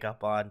you could pick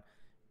up on,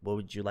 what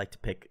would you like to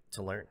pick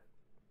to learn?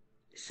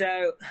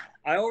 So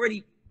I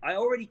already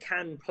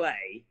can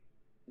play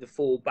the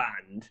full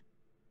band,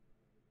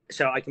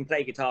 so I can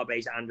play guitar,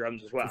 bass, and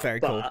drums as well. Very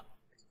cool.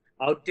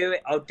 I'll do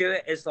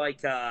it as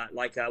like a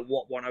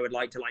what one I would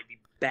like to be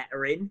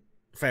better in.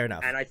 Fair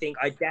enough. And I think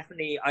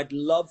I'd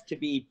love to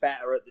be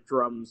better at the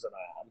drums than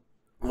I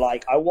am.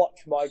 Like I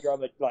watch my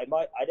drummer,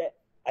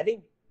 I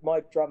think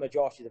my drummer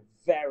Josh is a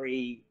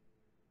very.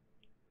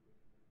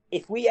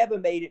 If we ever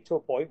made it to a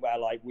point where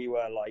we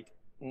were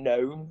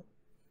known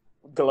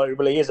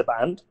globally as a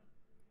band,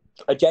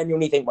 I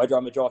genuinely think my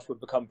drummer Josh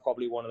would become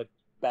probably one of the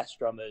best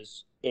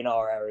drummers in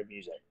our area of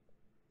music.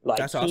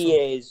 That's awesome. He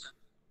is.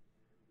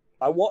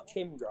 I watch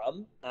him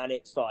drum, and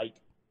it's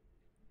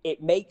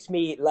it makes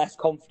me less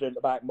confident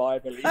about my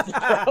ability to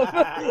drum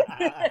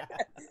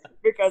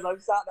because I'm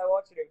sat there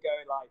watching him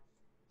going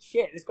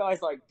shit, this guy's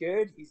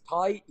good, he's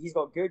tight, he's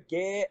got good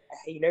gear,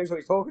 he knows what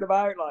he's talking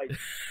about.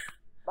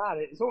 Man,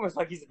 it's almost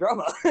like he's a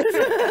drummer. I'm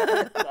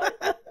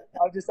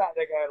just sat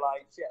there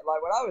going shit.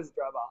 When I was a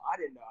drummer, I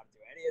didn't know how to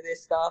do any of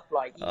this stuff.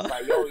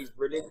 He's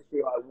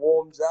religiously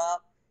warms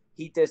up.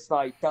 He just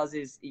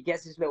he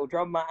gets his little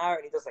drum mat out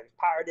and he does his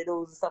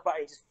paradiddles and stuff like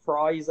that. He just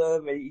fries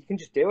them and he can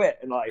just do it.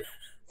 And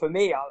for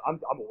me, I'm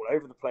all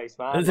over the place,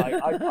 man.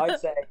 I'd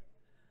say,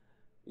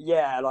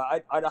 yeah,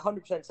 like I'd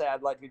 100% say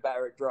I'd like to be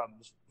better at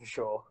drums for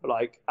sure.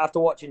 Like after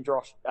watching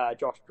Josh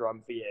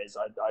drum for years,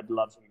 I'd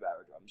love to be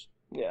better at drums.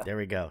 Yeah. There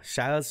we go.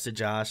 Shout outs to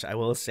Josh. I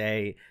will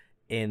say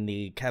in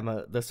the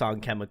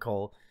song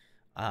Chemical,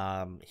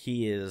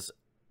 he is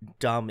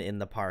dumb in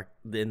the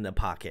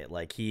pocket.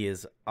 Like he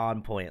is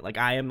on point. Like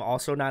I am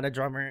also not a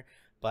drummer,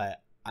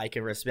 but I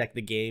can respect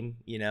the game,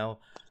 you know.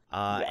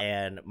 Yeah.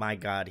 And my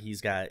God,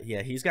 he's got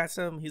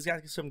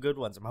some good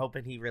ones. I'm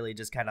hoping he really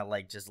just kind of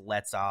like just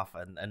lets off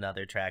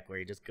another track where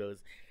he just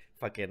goes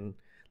fucking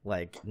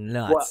like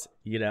nuts, Well,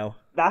 you know.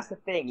 that's the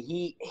thing.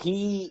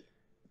 He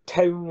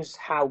tones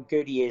how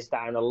good he is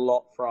down a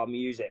lot for our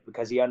music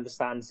because he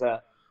understands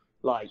that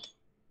like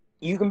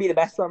you can be the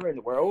best drummer in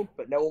the world,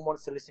 but no one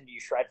wants to listen to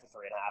you shred for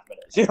 3.5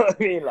 minutes. You know what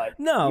I mean? Like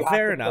No,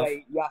 fair enough.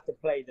 You have to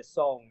play the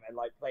song and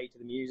like play to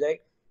the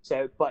music.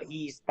 So, but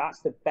that's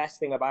the best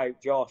thing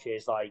about Josh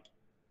is like,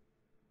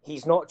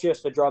 he's not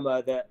just a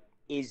drummer that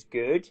is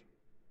good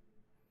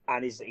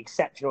and is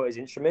exceptional at his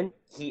instrument.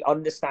 He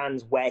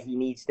understands where he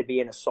needs to be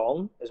in a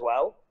song as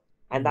well.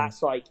 And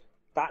that's a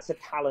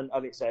talent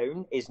of its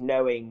own, is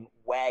knowing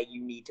where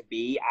you need to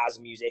be as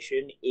a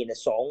musician in a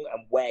song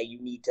and where you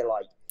need to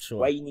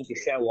where you need to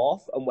show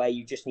off and where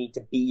you just need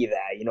to be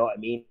there. You know what I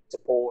mean?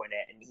 Supporting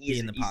it. And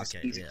he's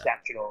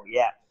exceptional.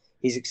 Yeah.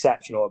 He's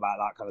exceptional about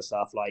that kind of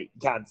stuff. Like,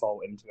 you can't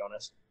fault him, to be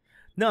honest.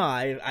 No,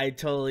 I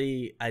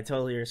totally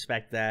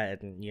respect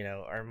that, and you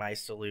know, earn my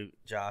salute,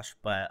 Josh.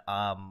 But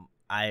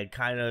I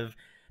kind of,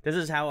 this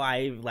is how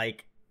I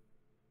like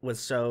was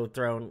so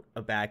thrown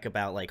aback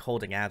about like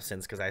Holding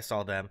Absence, because I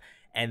saw them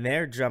and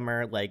their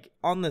drummer like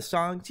on the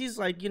songs, he's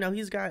like, you know,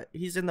 he's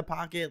in the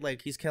pocket,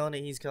 like he's killing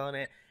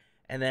it,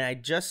 and then I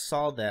just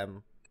saw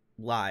them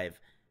live.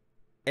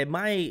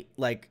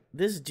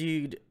 This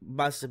dude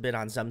must have been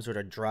on some sort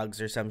of drugs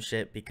or some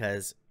shit,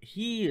 because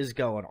he is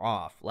going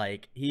off.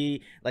 Like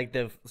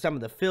some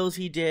of the fills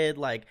he did,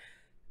 like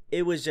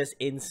it was just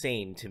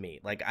insane to me.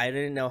 Like I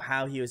didn't know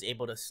how he was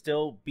able to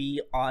still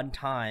be on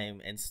time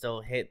and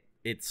still hit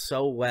it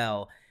so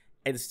well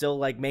and still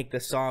like make the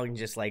song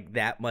just like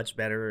that much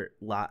better,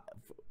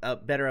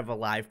 better of a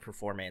live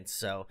performance.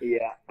 So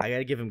yeah, I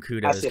gotta give him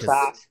kudos.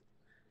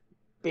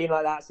 Been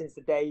like that since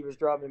the day he was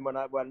drumming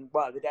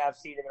the day I've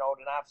seen him in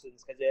Holding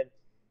Absence, because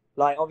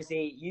like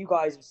obviously you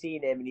guys have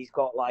seen him and he's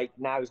got like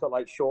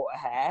shorter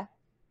hair.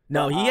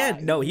 No, he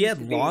had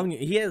long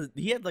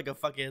like a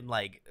fucking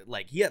like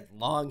he had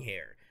long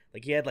hair.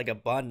 Like he had like a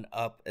bun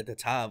up at the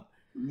top.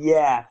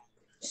 Yeah.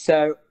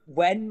 So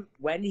when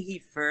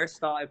he first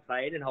started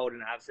playing in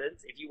Holding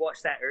Absence, if you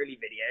watch their early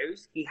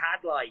videos, he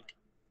had like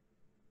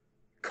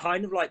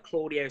kind of like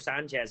Claudio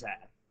Sanchez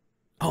hair.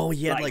 Oh,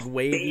 he had like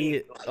wavy.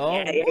 Big,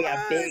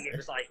 yeah, big. It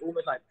was like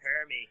almost like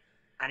permy,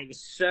 and it was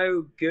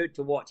so good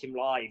to watch him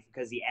live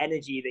because the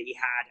energy that he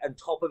had on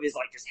top of his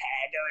like just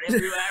hair going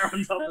everywhere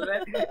on top of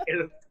it, it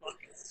looked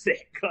fucking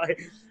sick.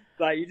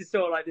 Like you just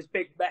saw like this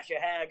big mesh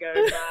of hair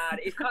going mad.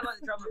 It's kind of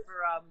like the drummer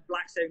for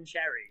Blackstone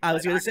Cherry. I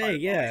was gonna say,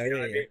 yeah.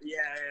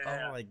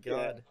 Oh my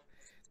god,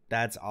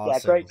 that's awesome. Yeah,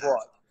 great to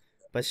watch.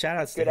 But shout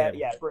outs to him.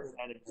 Yeah, brilliant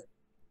energy.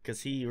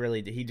 Because he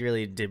really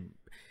did.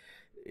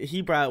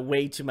 He brought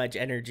way too much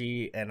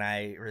energy, and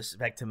I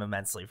respect him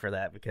immensely for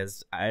that,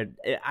 because I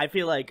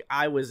feel like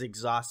I was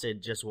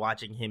exhausted just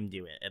watching him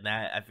do it, and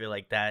that I feel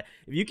like that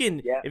if you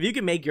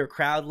can make your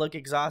crowd look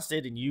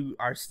exhausted and you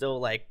are still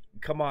like,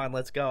 come on,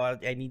 let's go,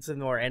 I need some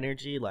more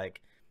energy,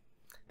 like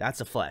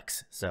that's a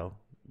flex. So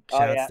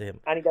shout outs to him.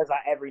 And he does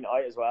that every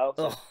night as well.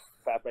 So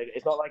fair play.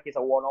 It's not like it's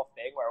a one-off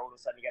thing where all of a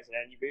sudden he gets an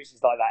energy boost.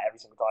 He's like that every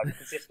single time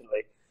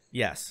consistently.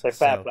 Yes. So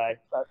fair play.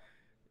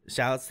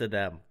 Shouts to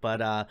them.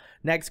 But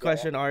next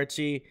question,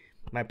 Archie,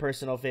 my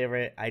personal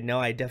favorite. I know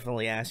I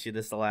definitely asked you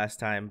this the last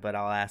time, but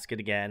I'll ask it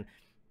again.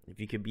 If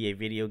you could be a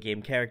video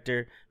game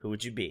character, who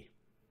would you be?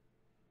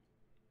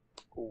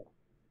 Ooh.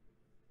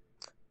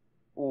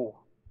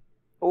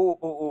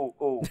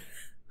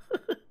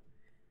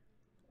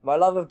 My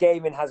love of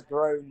gaming has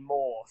grown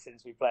more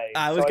since we played.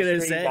 I was gonna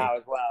say now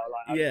as well.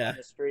 Like I'm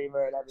a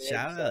streamer and everything.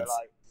 Shout outs. So,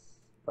 like,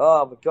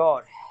 oh my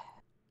god,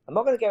 I'm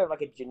not gonna go with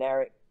like a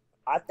generic.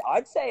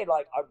 I'd say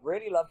like I'd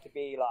really love to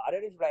be like, I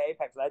don't even play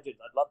Apex Legends.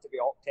 I'd love to be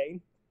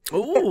Octane.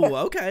 Ooh,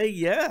 okay,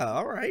 yeah,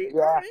 all right.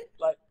 Yeah, all right.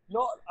 like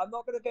I'm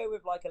not gonna go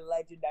with like a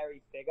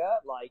legendary figure.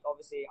 Like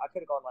obviously I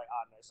could have gone like,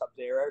 I don't know,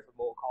 Sub-Zero from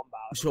Mortal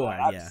Kombat. Sure,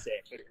 like, that's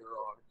sick. Don't get me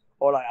wrong.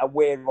 Or like a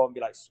weird one, be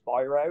like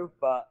Spyro,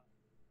 but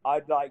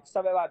I'd like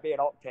something about being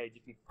Octane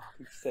just be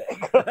fucking sick.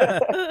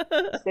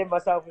 Stim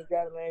myself with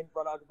adrenaline,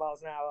 run 100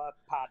 miles an hour,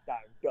 pad down,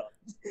 done.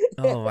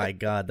 Oh my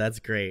god, that's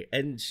great.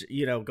 And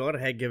you know, go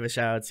ahead, give a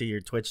shout out to your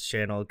Twitch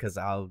channel, because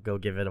I'll go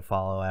give it a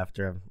follow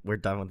after we're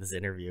done with this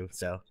interview.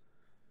 So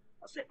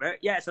that's it, bro.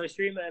 Yeah, so I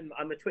stream.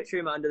 I'm a Twitch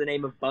streamer under the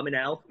name of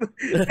Buminel.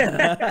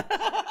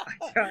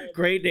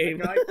 Great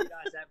name.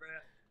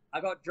 I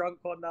got drunk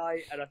one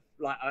night and I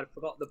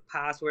forgot the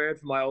password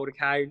for my old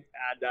account,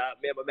 and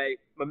me and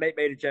my mate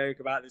made a joke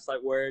about this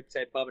like word,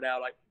 said bumming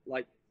out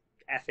like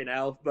effing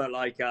L, but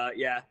like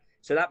yeah.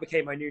 So that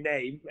became my new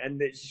name,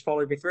 and it just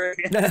followed me through.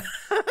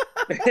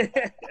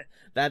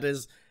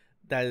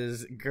 that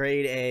is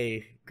grade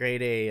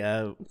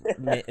A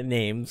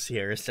names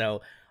here.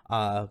 So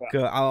go.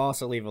 I'll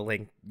also leave a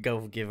link.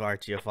 Go give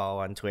Archie a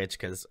follow on Twitch,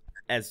 because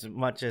as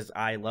much as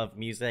I love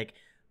music,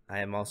 I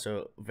am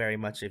also very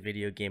much a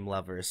video game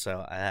lover.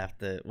 So I have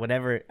to,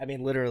 whenever, I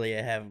mean, literally,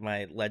 I have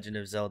my Legend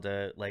of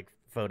Zelda like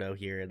photo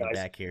here in the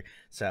back here.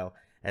 So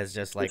as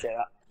just like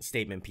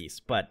statement piece.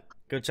 But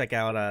go check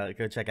out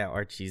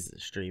Archie's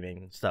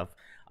streaming stuff.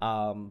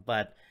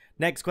 But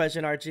next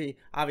question, Archie.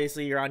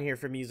 Obviously, you're on here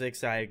for music,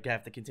 so I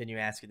have to continue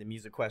asking the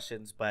music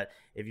questions. But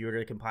if you were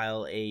to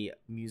compile a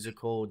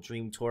musical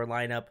dream tour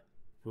lineup,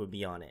 who would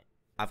be on it?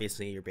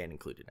 Obviously, your band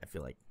included, I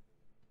feel like.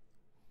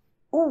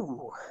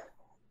 Ooh,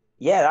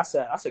 yeah, that's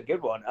a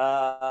good one.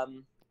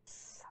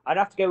 I'd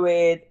have to go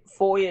with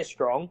 4 Years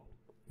Strong.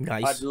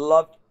 Nice. I'd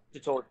love to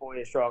tour 4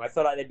 Years Strong. I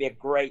feel like they'd be a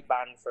great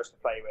band for us to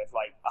play with,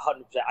 like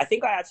 100%. I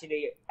think you asked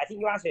me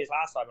this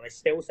last time, and I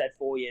still said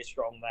 4 Years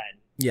Strong then.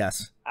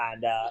 Yes.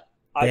 And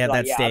they have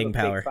that staying I'm a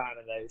power. big fan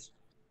of those.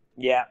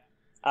 Yeah.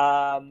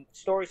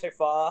 Story so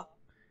far.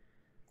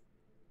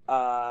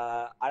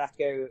 I'd have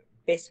to go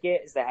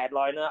Biscuit as the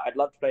headliner. I'd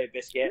love to play with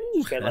Biscuit.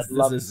 This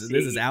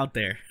is out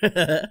there.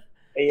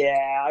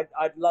 Yeah,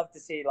 I'd love to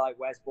see like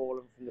Wes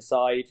Borland from the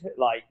side,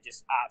 like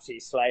just absolutely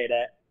slaying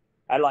it.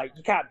 And like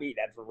you can't beat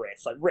them for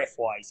riffs. Like riff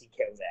wise, he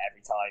kills it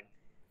every time.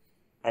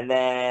 And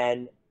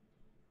then,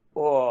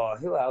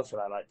 who else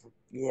would I like to?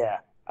 Yeah,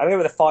 I'm going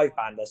with a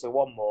 5-bander, so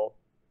one more.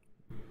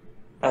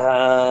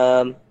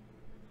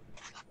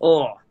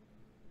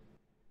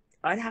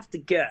 I'd have to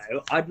go.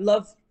 I'd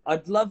love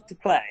to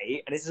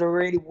play, and this is a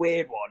really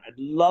weird one. I'd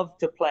love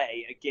to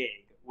play a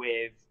gig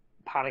with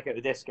Panic at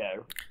the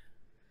Disco.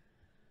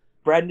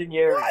 Brendan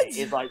Urie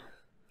is like,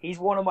 he's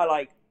one of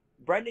my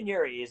Brendan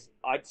Urie is,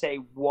 I'd say,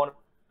 one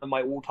of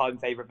my all-time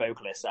favorite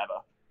vocalists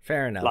ever.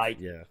 Fair enough. Like,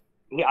 yeah.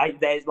 I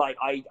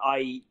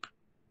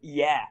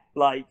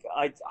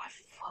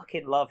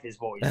fucking love his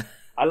voice.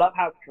 I love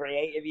how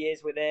creative he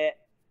is with it.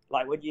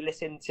 Like when you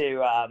listen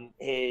to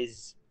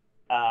his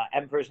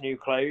Emperor's New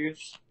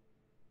Clothes,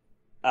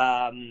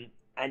 and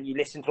you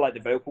listen to like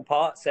the vocal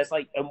parts, there's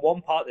like in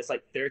one part there's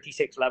like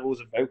 36 levels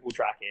of vocal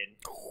tracking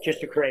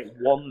just to create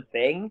one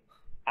thing.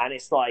 And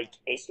it's like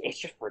it's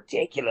just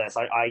ridiculous.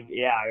 I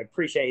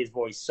appreciate his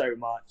voice so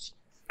much.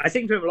 I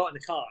sing to him a lot in the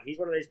car. He's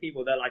one of those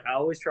people that like I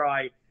always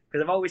try,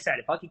 because I've always said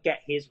if I could get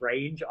his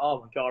range,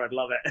 oh my god, I'd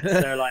love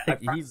it. So like I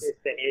practice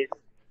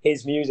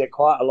his music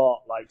quite a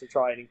lot, like to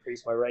try and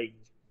increase my range.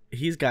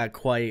 He's got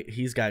quite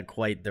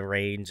the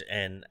range,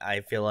 and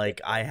I feel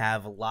like I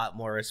have a lot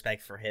more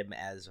respect for him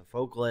as a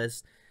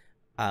vocalist,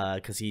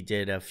 because he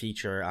did a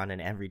feature on an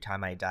Every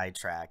Time I Die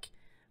track.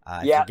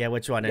 I forget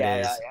which one it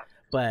is.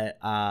 But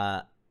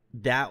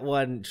that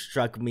one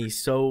struck me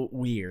so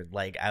weird.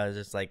 Like I was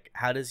just like,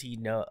 how does he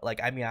know? Like,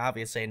 I mean,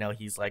 obviously I know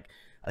he's like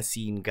a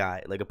scene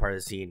guy, like a part of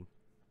the scene.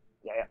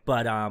 Yeah.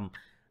 But I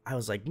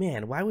was like,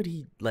 man, why would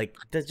he like?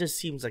 That just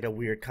seems like a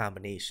weird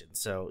combination.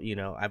 So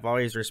I've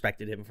always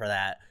respected him for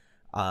that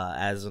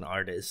as an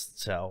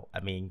artist. So I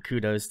mean,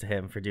 kudos to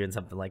him for doing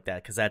something like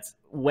that, because I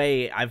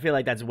feel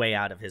like that's way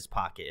out of his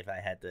pocket if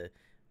I had to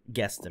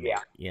guesstimate.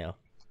 Yeah.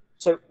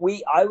 So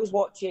I was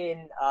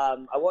watching.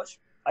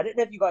 I don't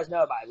know if you guys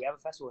know about it. We have a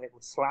festival here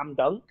called Slam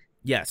Dunk.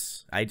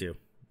 Yes, I do.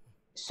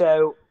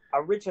 So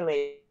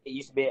originally it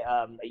used to be at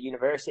a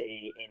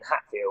university in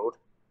Hatfield,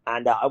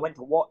 and I went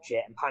to watch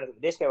it, and Panic at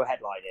the Disco were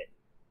headlining.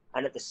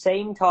 And at the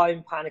same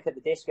time Panic at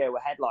the Disco were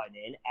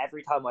headlining,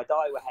 Every Time I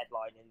Die were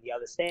headlining the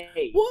other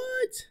stage.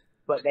 What?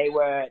 But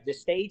the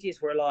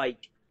stages were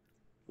like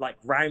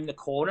round the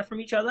corner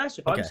from each other. So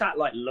if I'm sat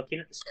like looking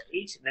at the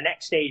stage, the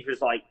next stage was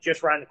like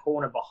just round the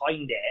corner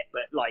behind it,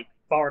 but like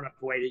far enough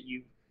away that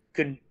you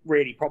couldn't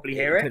really properly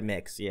hear it. Could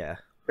mix, yeah.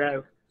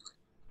 So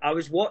I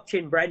was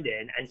watching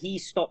Brendan, and he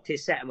stopped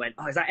his set and went,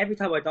 "Oh, is that Every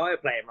Time I Die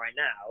playing right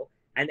now?"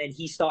 And then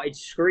he started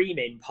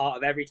screaming part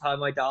of Every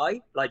Time I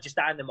Die, like just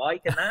down the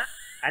mic and that.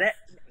 And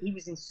he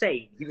was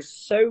insane. He was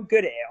so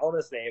good at it.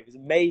 Honestly, it was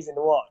amazing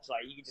to watch.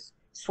 Like you could just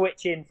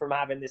switch in from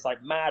having this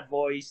like mad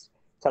voice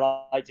to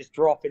like just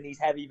dropping these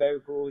heavy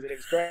vocals, and it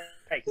was great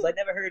because I'd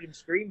never heard him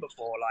scream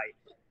before. Like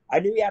I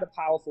knew he had a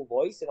powerful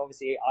voice, and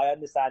obviously I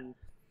understand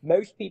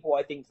most people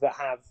I think that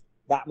have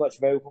that much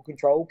vocal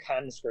control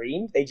can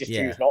scream. They just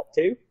choose not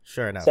to.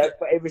 Sure enough. So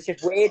but it was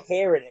just weird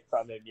hearing it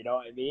from him. You know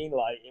what I mean?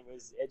 Like it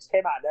just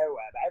came out of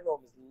nowhere, but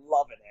everyone was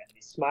loving it, and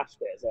he smashed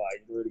it as well. He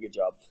did a really good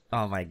job.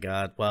 Oh my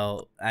god!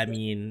 Well, I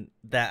mean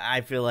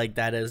I feel like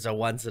that is a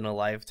once in a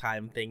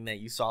lifetime thing that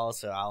you saw.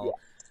 So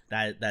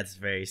that's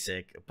very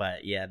sick.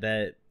 But yeah,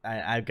 that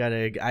I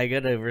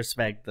gotta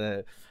respect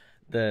the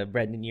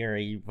Brendan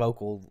Urie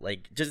vocal,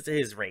 like just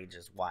his range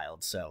is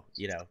wild. So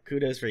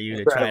kudos for you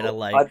to try to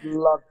like. I'd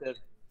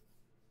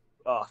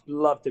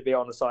love to be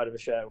on the side of a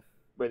show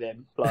with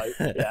him. Like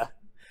yeah.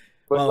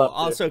 Well,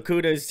 also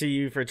kudos to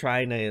you for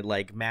trying to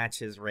like match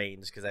his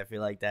range, because I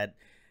feel like that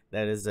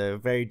is a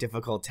very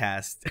difficult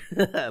task.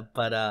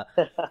 But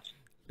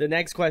the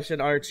next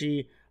question,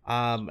 Archie,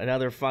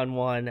 another fun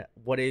one.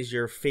 What is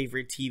your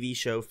favorite TV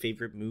show,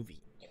 favorite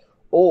movie?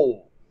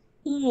 Ooh.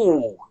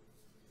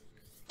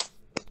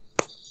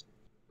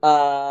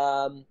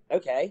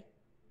 Okay.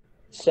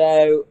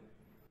 So,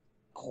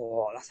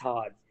 oh, that's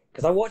hard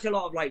because I watch a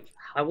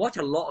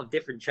lot of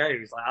different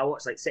shows. Like I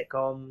watch like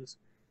sitcoms.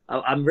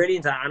 I'm really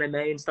into anime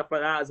and stuff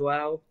like that as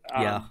well.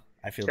 Yeah,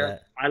 I feel So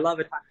that. I love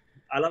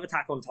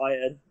Attack on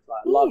Titan. Like,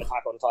 I love Woo.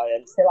 Attack on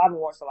Titan. Still haven't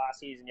watched the last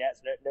season yet,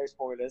 so no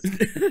spoilers.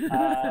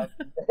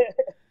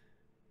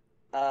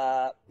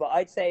 Um, but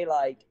I'd say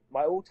like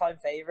my all-time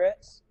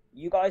favorites.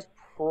 You guys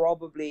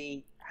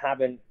probably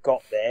haven't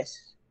got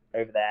this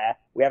over there.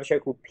 We have a show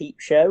called Peep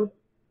Show,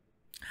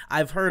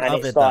 I've heard and of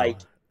it's it though. like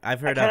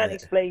I've I heard of can't it.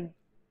 explain.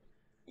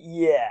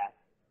 Yeah.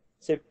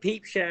 So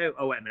Peep Show.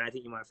 Oh wait a minute, I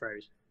think you might have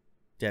froze.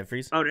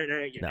 Jeffries? Oh no,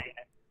 No.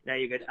 no,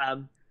 you're good.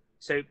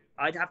 So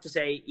I'd have to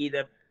say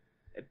either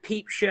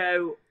Peep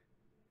Show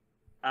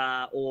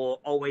or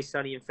Always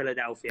Sunny in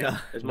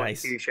Philadelphia as my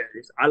Nice. two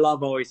shows. I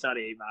love Always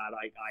Sunny, man.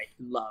 I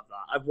love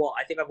that.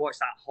 I think I've watched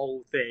that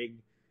whole thing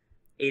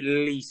at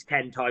least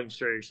 10 times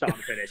through, start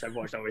to finish. I've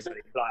watched Always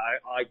Sunny.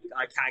 Like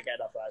I can't get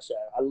enough of that show.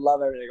 I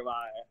love everything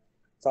about it.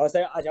 So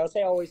I'll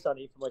say Always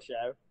Sunny for my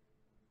show.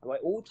 And my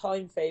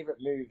all-time favorite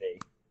movie.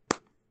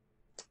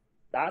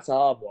 That's a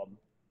hard one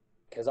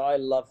because I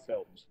love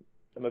films.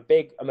 I'm a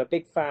big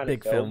fan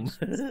Big of film.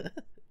 films.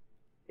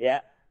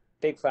 Yeah,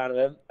 big fan of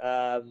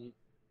them.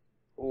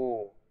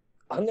 Oh,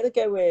 I'm gonna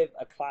go with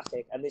a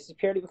classic, and this is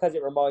purely because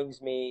it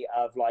reminds me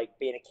of like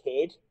being a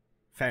kid.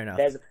 Fair enough.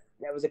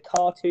 There was a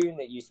cartoon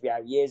that used to be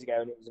out years ago,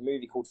 and it was a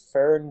movie called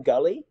Fern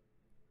Gully,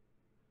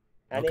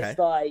 and Okay.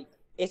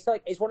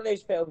 it's one of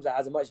those films that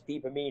has a much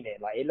deeper meaning.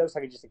 Like it looks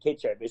like it's just a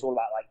kid show, but it's all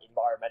about like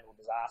environmental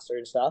disaster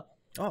and stuff.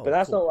 Oh, But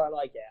that's cool. not why I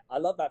like it. I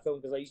love that film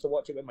because I used to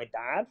watch it with my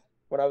dad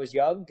when I was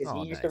young because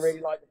Oh, he used to nice. really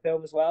like the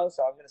film as well.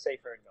 So I'm going to say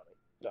Fern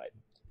Gully. Right.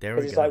 There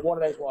Because we it's go. like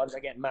one of those ones I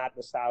get mad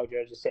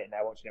nostalgia just sitting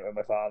there watching it with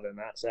my father and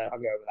that. So I'm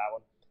going with that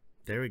one.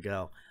 There we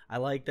go. I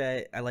like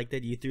that. I like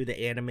that you threw the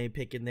anime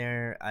pick in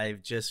there.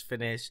 I've just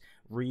finished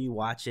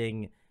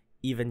rewatching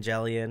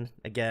Evangelion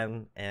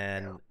again,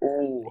 and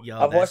Ooh, yo,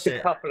 I've that watched a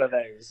shit. couple of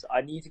those.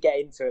 I need to get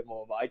into it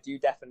more, but I do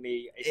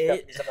definitely. It's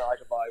definitely something I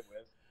can vibe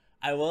with.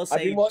 I will I've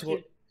say been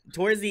watching.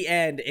 towards the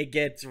end, it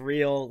gets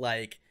real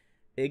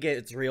it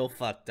gets real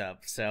fucked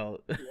up.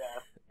 So Yeah.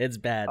 it's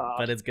bad, Uh,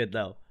 but it's good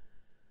though.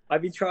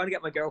 I've been trying to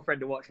get my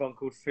girlfriend to watch one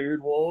called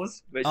Food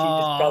Wars, but she just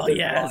Oh doesn't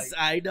yes, like.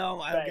 I know.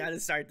 I've Mate, got to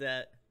start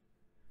that.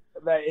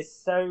 mate, it's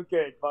so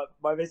good, but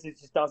my missus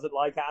just doesn't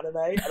like anime,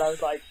 and I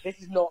was like, "This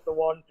is not the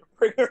one to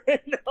bring her in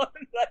on.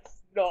 That's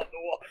not the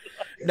one."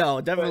 No,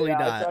 But definitely yeah,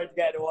 I not. tried to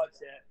get her to watch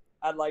it,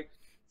 and like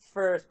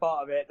first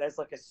part of it, there's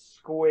like a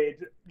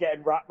squid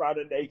getting wrapped around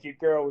a naked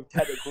girl with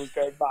tentacles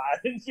going mad,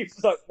 and she's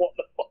just like, "What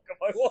the fuck am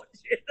I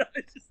watching?" And I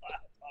was just like,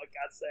 "I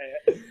can't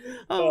say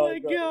it." Oh my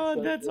God, it's god,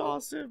 so that's good.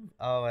 awesome.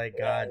 Oh my Yeah,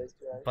 god. it's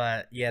great.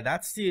 But yeah,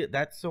 that's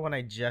the one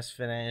I just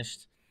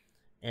finished.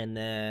 And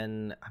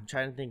then I'm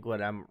trying to think what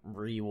I'm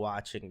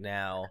rewatching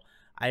now.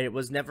 I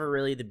was never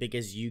really the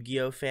biggest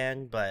Yu-Gi-Oh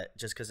fan, but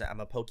just because I'm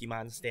a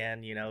Pokemon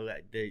stan, you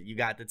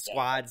got the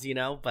squads,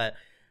 but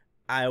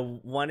I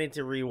wanted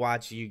to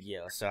rewatch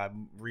Yu-Gi-Oh, so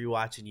I'm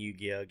rewatching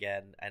Yu-Gi-Oh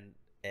again, and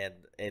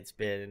it's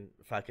been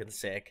fucking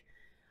sick.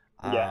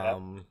 Yeah,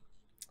 Um,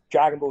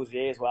 Dragon Ball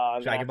Z as well. I'm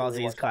gonna Dragon have to Ball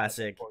Z is rewatch that at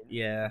some classic. point.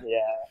 Yeah, Yeah.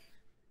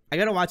 I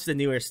gotta watch the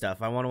newer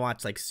stuff. I want to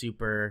watch like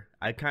Super.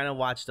 I kind of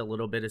watched a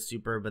little bit of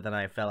Super, but then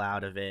I fell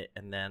out of it,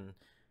 and then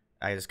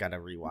I just gotta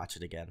rewatch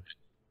it again.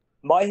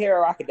 My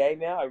Hero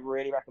Academia, I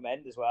really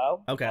recommend as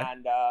well. Okay.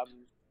 And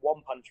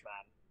One Punch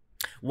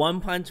Man. One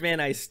Punch Man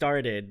I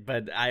started,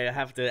 but I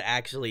have to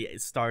actually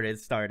start it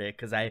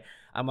because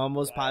I'm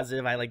almost Yeah.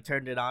 positive I like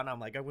turned it on. I'm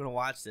like I'm gonna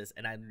watch this,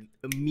 and I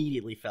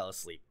immediately fell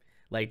asleep.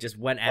 Like just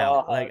went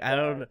out. Oh, Like I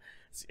God. don't.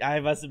 I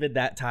must have been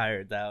that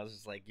tired that I was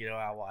just like,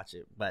 I'll watch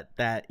it. But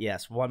that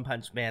yes, One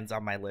Punch Man's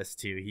on my list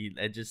too.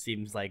 It just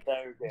seems like So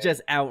good.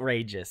 just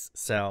outrageous.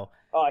 So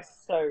Oh, it's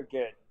so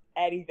good.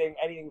 Anything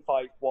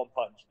fight One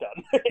Punch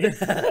done.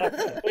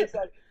 It's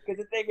like, because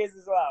the thing is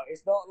as well,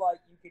 it's not like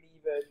you can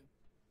even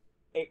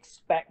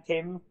expect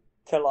him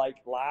to like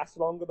last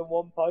longer than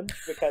One Punch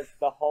because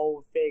the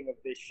whole thing of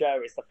this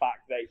show is the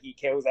fact that he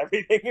kills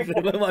everything in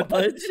One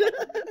Punch.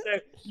 So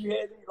you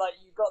hear like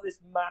you've got this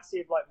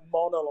massive like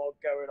monologue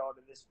going on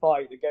in this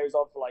fight that goes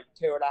on for like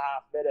 2.5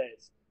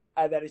 minutes,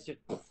 and then it's just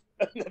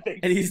and the thing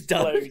And he's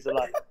done. explodes, and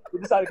like you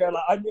decided to go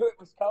like I knew it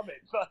was coming,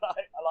 but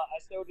I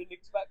still didn't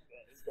expect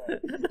it.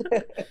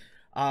 It's great.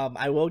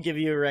 I will give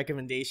you a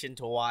recommendation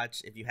to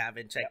watch if you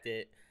haven't checked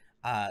it.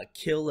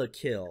 Kill a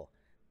Kill.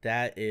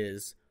 That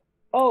is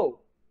Oh,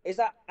 is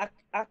that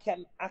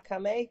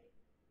Akame?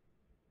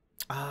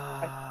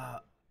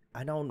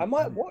 I don't I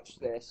might watch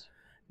this.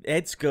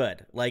 it's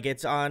good. Like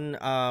it's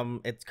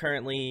it's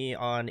currently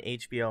on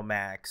HBO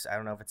Max. I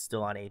don't know if it's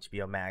still on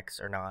HBO Max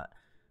or not.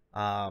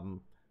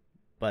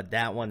 But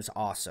that one's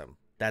awesome.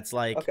 That's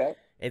like Okay.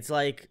 it's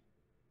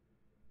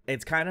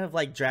kind of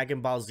like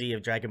Dragon Ball Z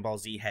if Dragon Ball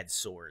Z had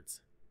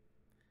swords.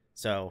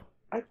 So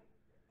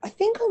I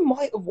think I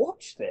might have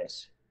watched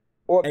this.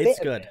 Or a it's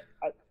bit good.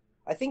 of it.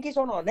 I think it's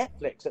on our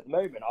Netflix at the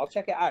moment. I'll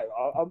check it out.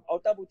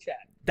 I'll double check.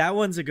 That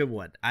one's a good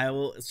one. I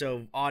will.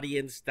 So,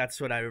 audience, that's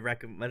what I would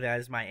recommend. That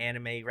is my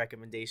anime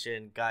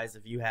recommendation, guys.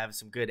 If you have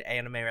some good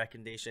anime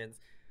recommendations,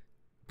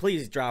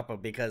 please drop them,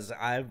 because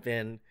I've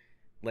been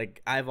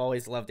like, I've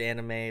always loved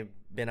anime,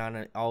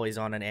 been always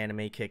on an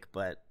anime kick,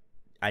 but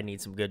I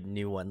need some good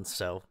new ones.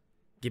 So,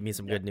 give me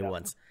some good new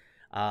ones.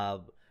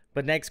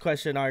 But next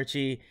question,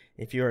 Archie.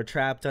 If you were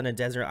trapped on a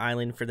desert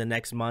island for the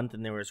next month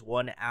and there was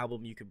one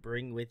album you could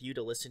bring with you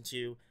to listen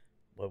to,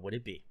 what would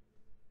it be?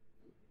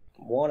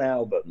 One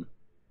album.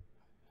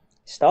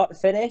 Start to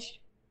finish?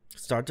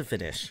 Start to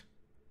finish.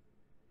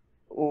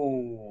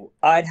 Ooh,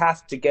 I'd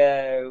have to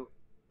go.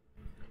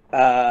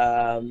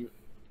 Oh,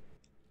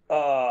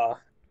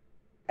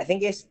 I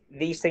think it's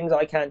These Things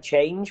I Can't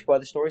Change by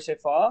The Story So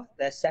Far.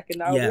 Their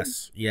second album.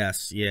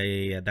 Yes.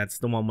 Yeah. That's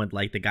the one with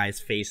like the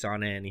guy's face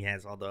on it, and he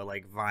has all the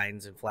like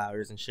vines and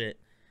flowers and shit.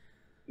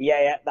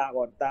 Yeah, that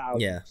one. That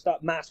album. Yeah.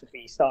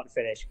 Masterpiece, start to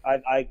finish.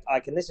 I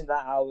can listen to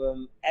that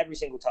album every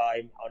single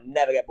time. I'll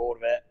never get bored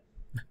of it.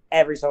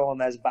 Every song on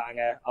there's a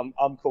banger.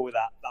 I'm cool with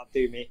that. That'll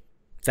do me.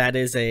 That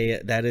is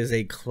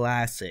a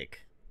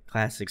classic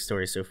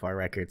Story So Far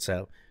record.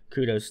 So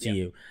kudos to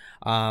you.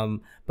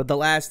 But the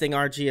last thing,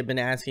 Archie, I've been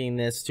asking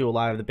this to a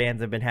lot of the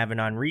bands I've been having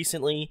on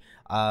recently.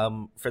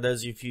 For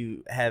those of you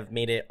who have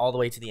made it all the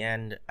way to the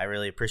end, I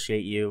really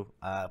appreciate you.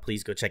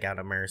 Please go check out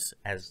Immerse,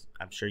 as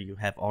I'm sure you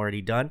have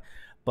already done.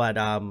 But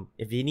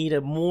if you need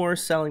more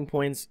selling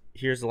points,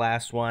 here's the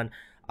last one.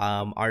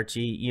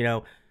 Archie, you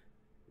know,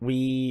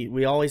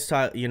 we always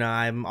talk, you know,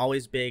 I'm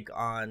always big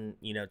on,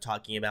 you know,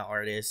 talking about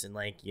artists and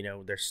like, you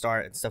know, their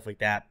start and stuff like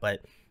that.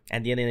 But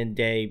at the end of the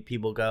day,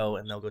 people go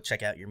and they'll go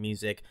check out your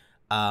music.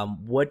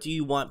 What do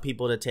you want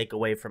people to take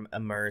away from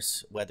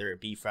Immerse, whether it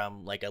be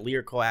from like a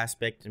lyrical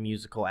aspect, a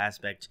musical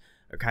aspect,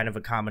 or kind of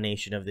a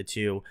combination of the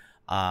two?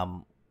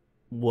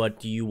 What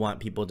do you want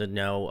people to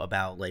know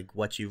about like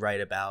what you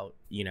write about,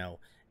 you know,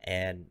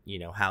 and you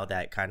know how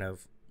that kind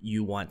of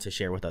you want to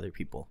share with other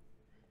people?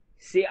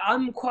 See,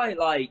 I'm quite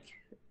like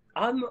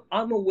I'm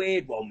a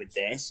weird one with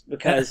this,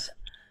 because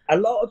a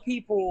lot of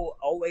people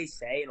always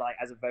say, like,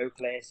 as a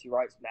vocalist who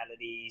writes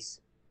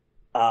melodies,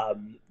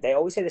 they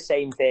always say the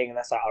same thing, and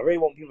that's like, I really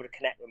want people to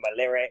connect with my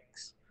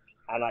lyrics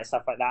and like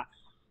stuff like that.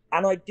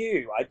 And I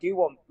do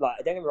want,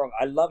 like, don't get me wrong,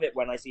 I love it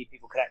when I see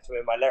people connect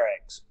with my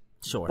lyrics.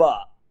 Sure.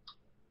 But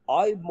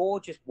I more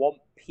just want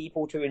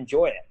people to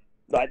enjoy it.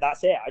 Like,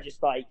 that's it. I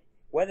just like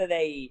whether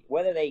they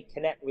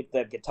connect with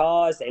the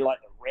guitars, they like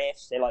the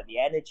riffs, they like the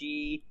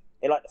energy,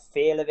 they like the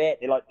feel of it,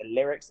 they like the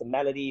lyrics, the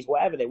melodies,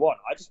 whatever they want.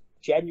 I just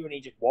genuinely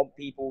just want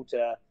people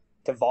to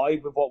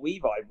vibe with what we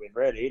vibe with,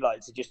 really,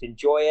 like to just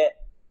enjoy it,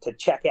 to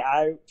check it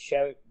out,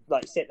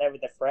 sit there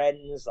with their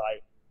friends.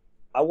 Like,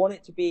 I want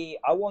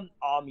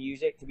our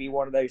music to be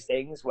one of those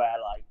things where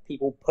like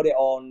people put it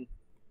on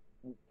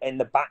in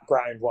the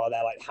background while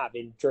they're like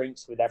having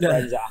drinks with their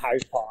friends at a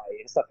house party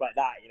and stuff like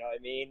that. You know what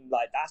I mean?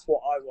 Like, that's what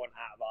I want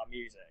out of our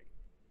music.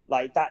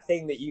 Like, that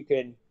thing that you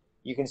can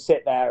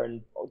sit there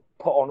and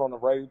put on a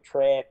road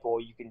trip, or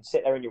you can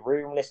sit there in your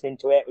room listening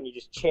to it when you're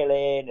just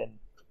chilling, and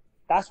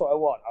that's what I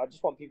want. I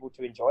just want people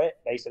to enjoy it,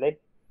 basically.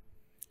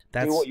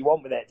 Do what you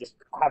want with it. Just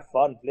have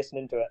fun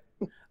listening to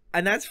it.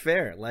 And that's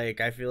fair.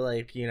 Like, I feel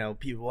like, you know,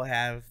 people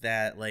have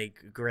that like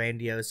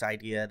grandiose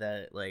idea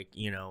that like,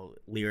 you know,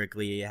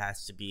 lyrically it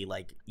has to be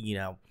like, you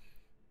know,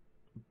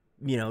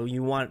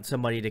 you want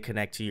somebody to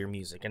connect to your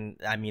music. And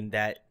I mean,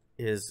 that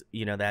is,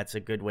 you know, that's a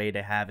good way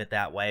to have it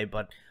that way.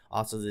 But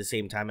also at the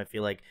same time, I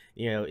feel like,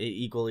 you know, it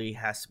equally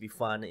has to be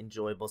fun,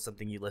 enjoyable,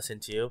 something you listen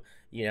to.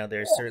 You know,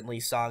 there's certainly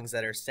songs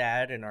that are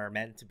sad and are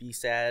meant to be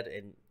sad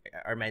and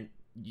are meant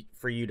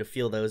for you to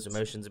feel those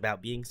emotions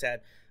about being sad.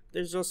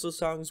 There's also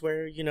songs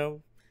where, you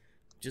know,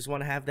 just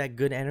want to have that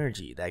good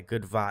energy, that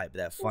good vibe,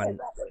 that fun,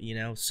 you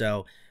know?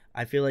 So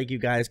I feel like you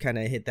guys kind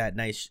of hit that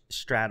nice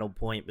straddle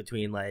point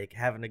between like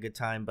having a good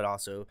time, but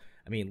also,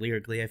 I mean,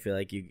 lyrically, I feel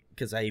like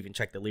because I even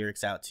checked the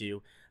lyrics out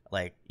too.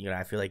 Like, you know,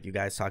 I feel like you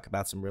guys talk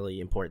about some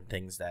really important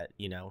things that,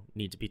 you know,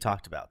 need to be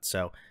talked about.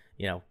 So,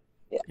 you know,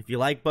 if you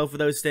like both of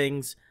those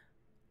things,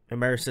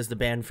 Immerse is the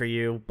band for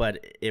you.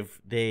 But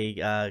if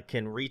they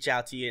can reach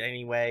out to you in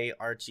any way,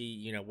 Archie,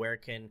 you know, where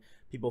can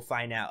people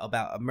find out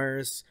about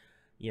Immerse,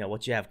 you know,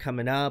 what you have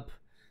coming up,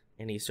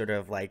 any sort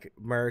of like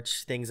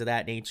merch, things of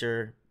that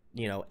nature,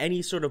 you know,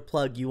 any sort of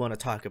plug you want to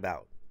talk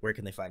about, where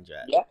can they find you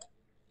at? Yeah.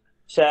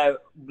 So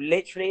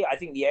literally, I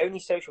think the only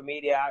social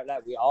media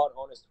outlet we aren't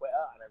on is Twitter,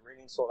 and I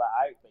really need to sort that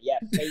out. But yeah,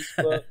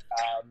 Facebook,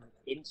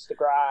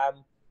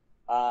 Instagram,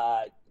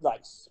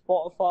 like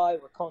Spotify,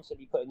 we're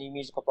constantly putting new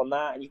music up on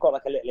that, and you've got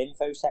like a little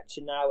info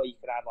section now where you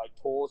can add like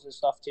tours and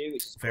stuff too,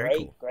 which is Very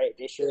cool. Great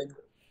addition.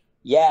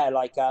 Yeah,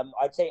 like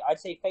I'd say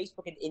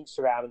Facebook and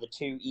Instagram are the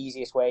two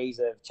easiest ways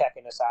of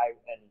checking us out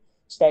and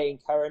staying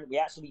current. We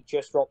actually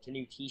just dropped a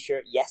new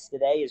T-shirt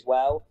yesterday as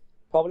well.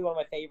 Probably one of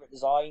my favorite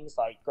designs.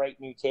 Like,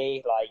 great new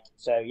tee. Like,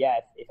 so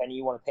yeah, if any of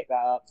you want to pick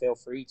that up, feel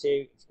free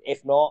to.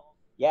 If not,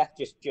 yeah,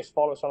 just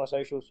follow us on our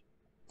socials,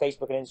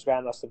 Facebook and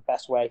Instagram. That's the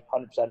best way,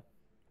 100%.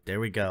 There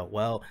we go.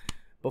 Well,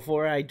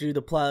 before I do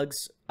the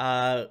plugs,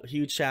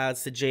 huge shout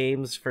outs to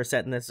James for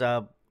setting this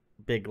up.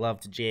 Big love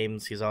to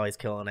James. He's always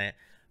killing it.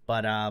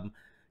 But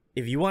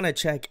if you want to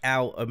check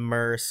out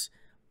Immerse,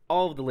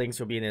 all of the links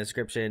will be in the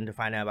description to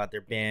find out about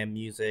their band,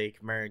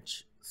 music,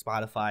 merch,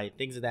 Spotify,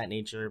 things of that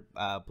nature.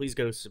 Please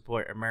go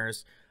support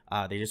Immerse.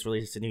 They just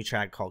released a new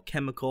track called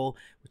Chemical,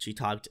 which we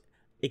talked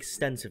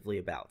extensively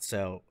about.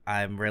 So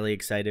I'm really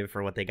excited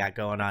for what they got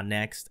going on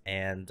next.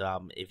 And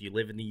if you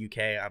live in the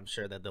UK, I'm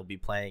sure that they'll be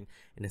playing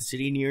in a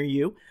city near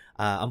you.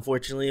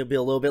 Unfortunately, it'll be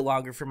a little bit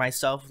longer for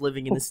myself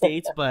living in the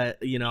States,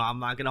 but you know, I'm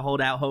not going to hold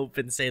out hope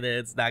and say that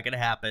it's not going to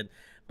happen.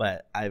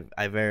 But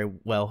I very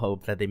well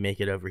hope that they make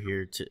it over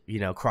here to, you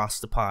know, cross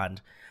the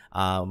pond.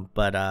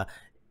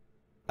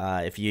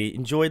 If you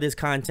enjoy this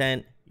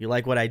content, you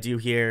like what I do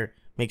here,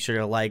 make sure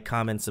to like,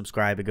 comment,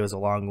 subscribe. It goes a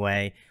long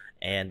way.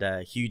 And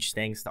huge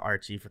thanks to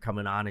Archie for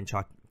coming on and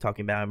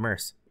talking about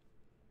Immerse.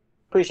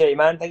 Appreciate you,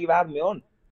 man. Thank you for having me on.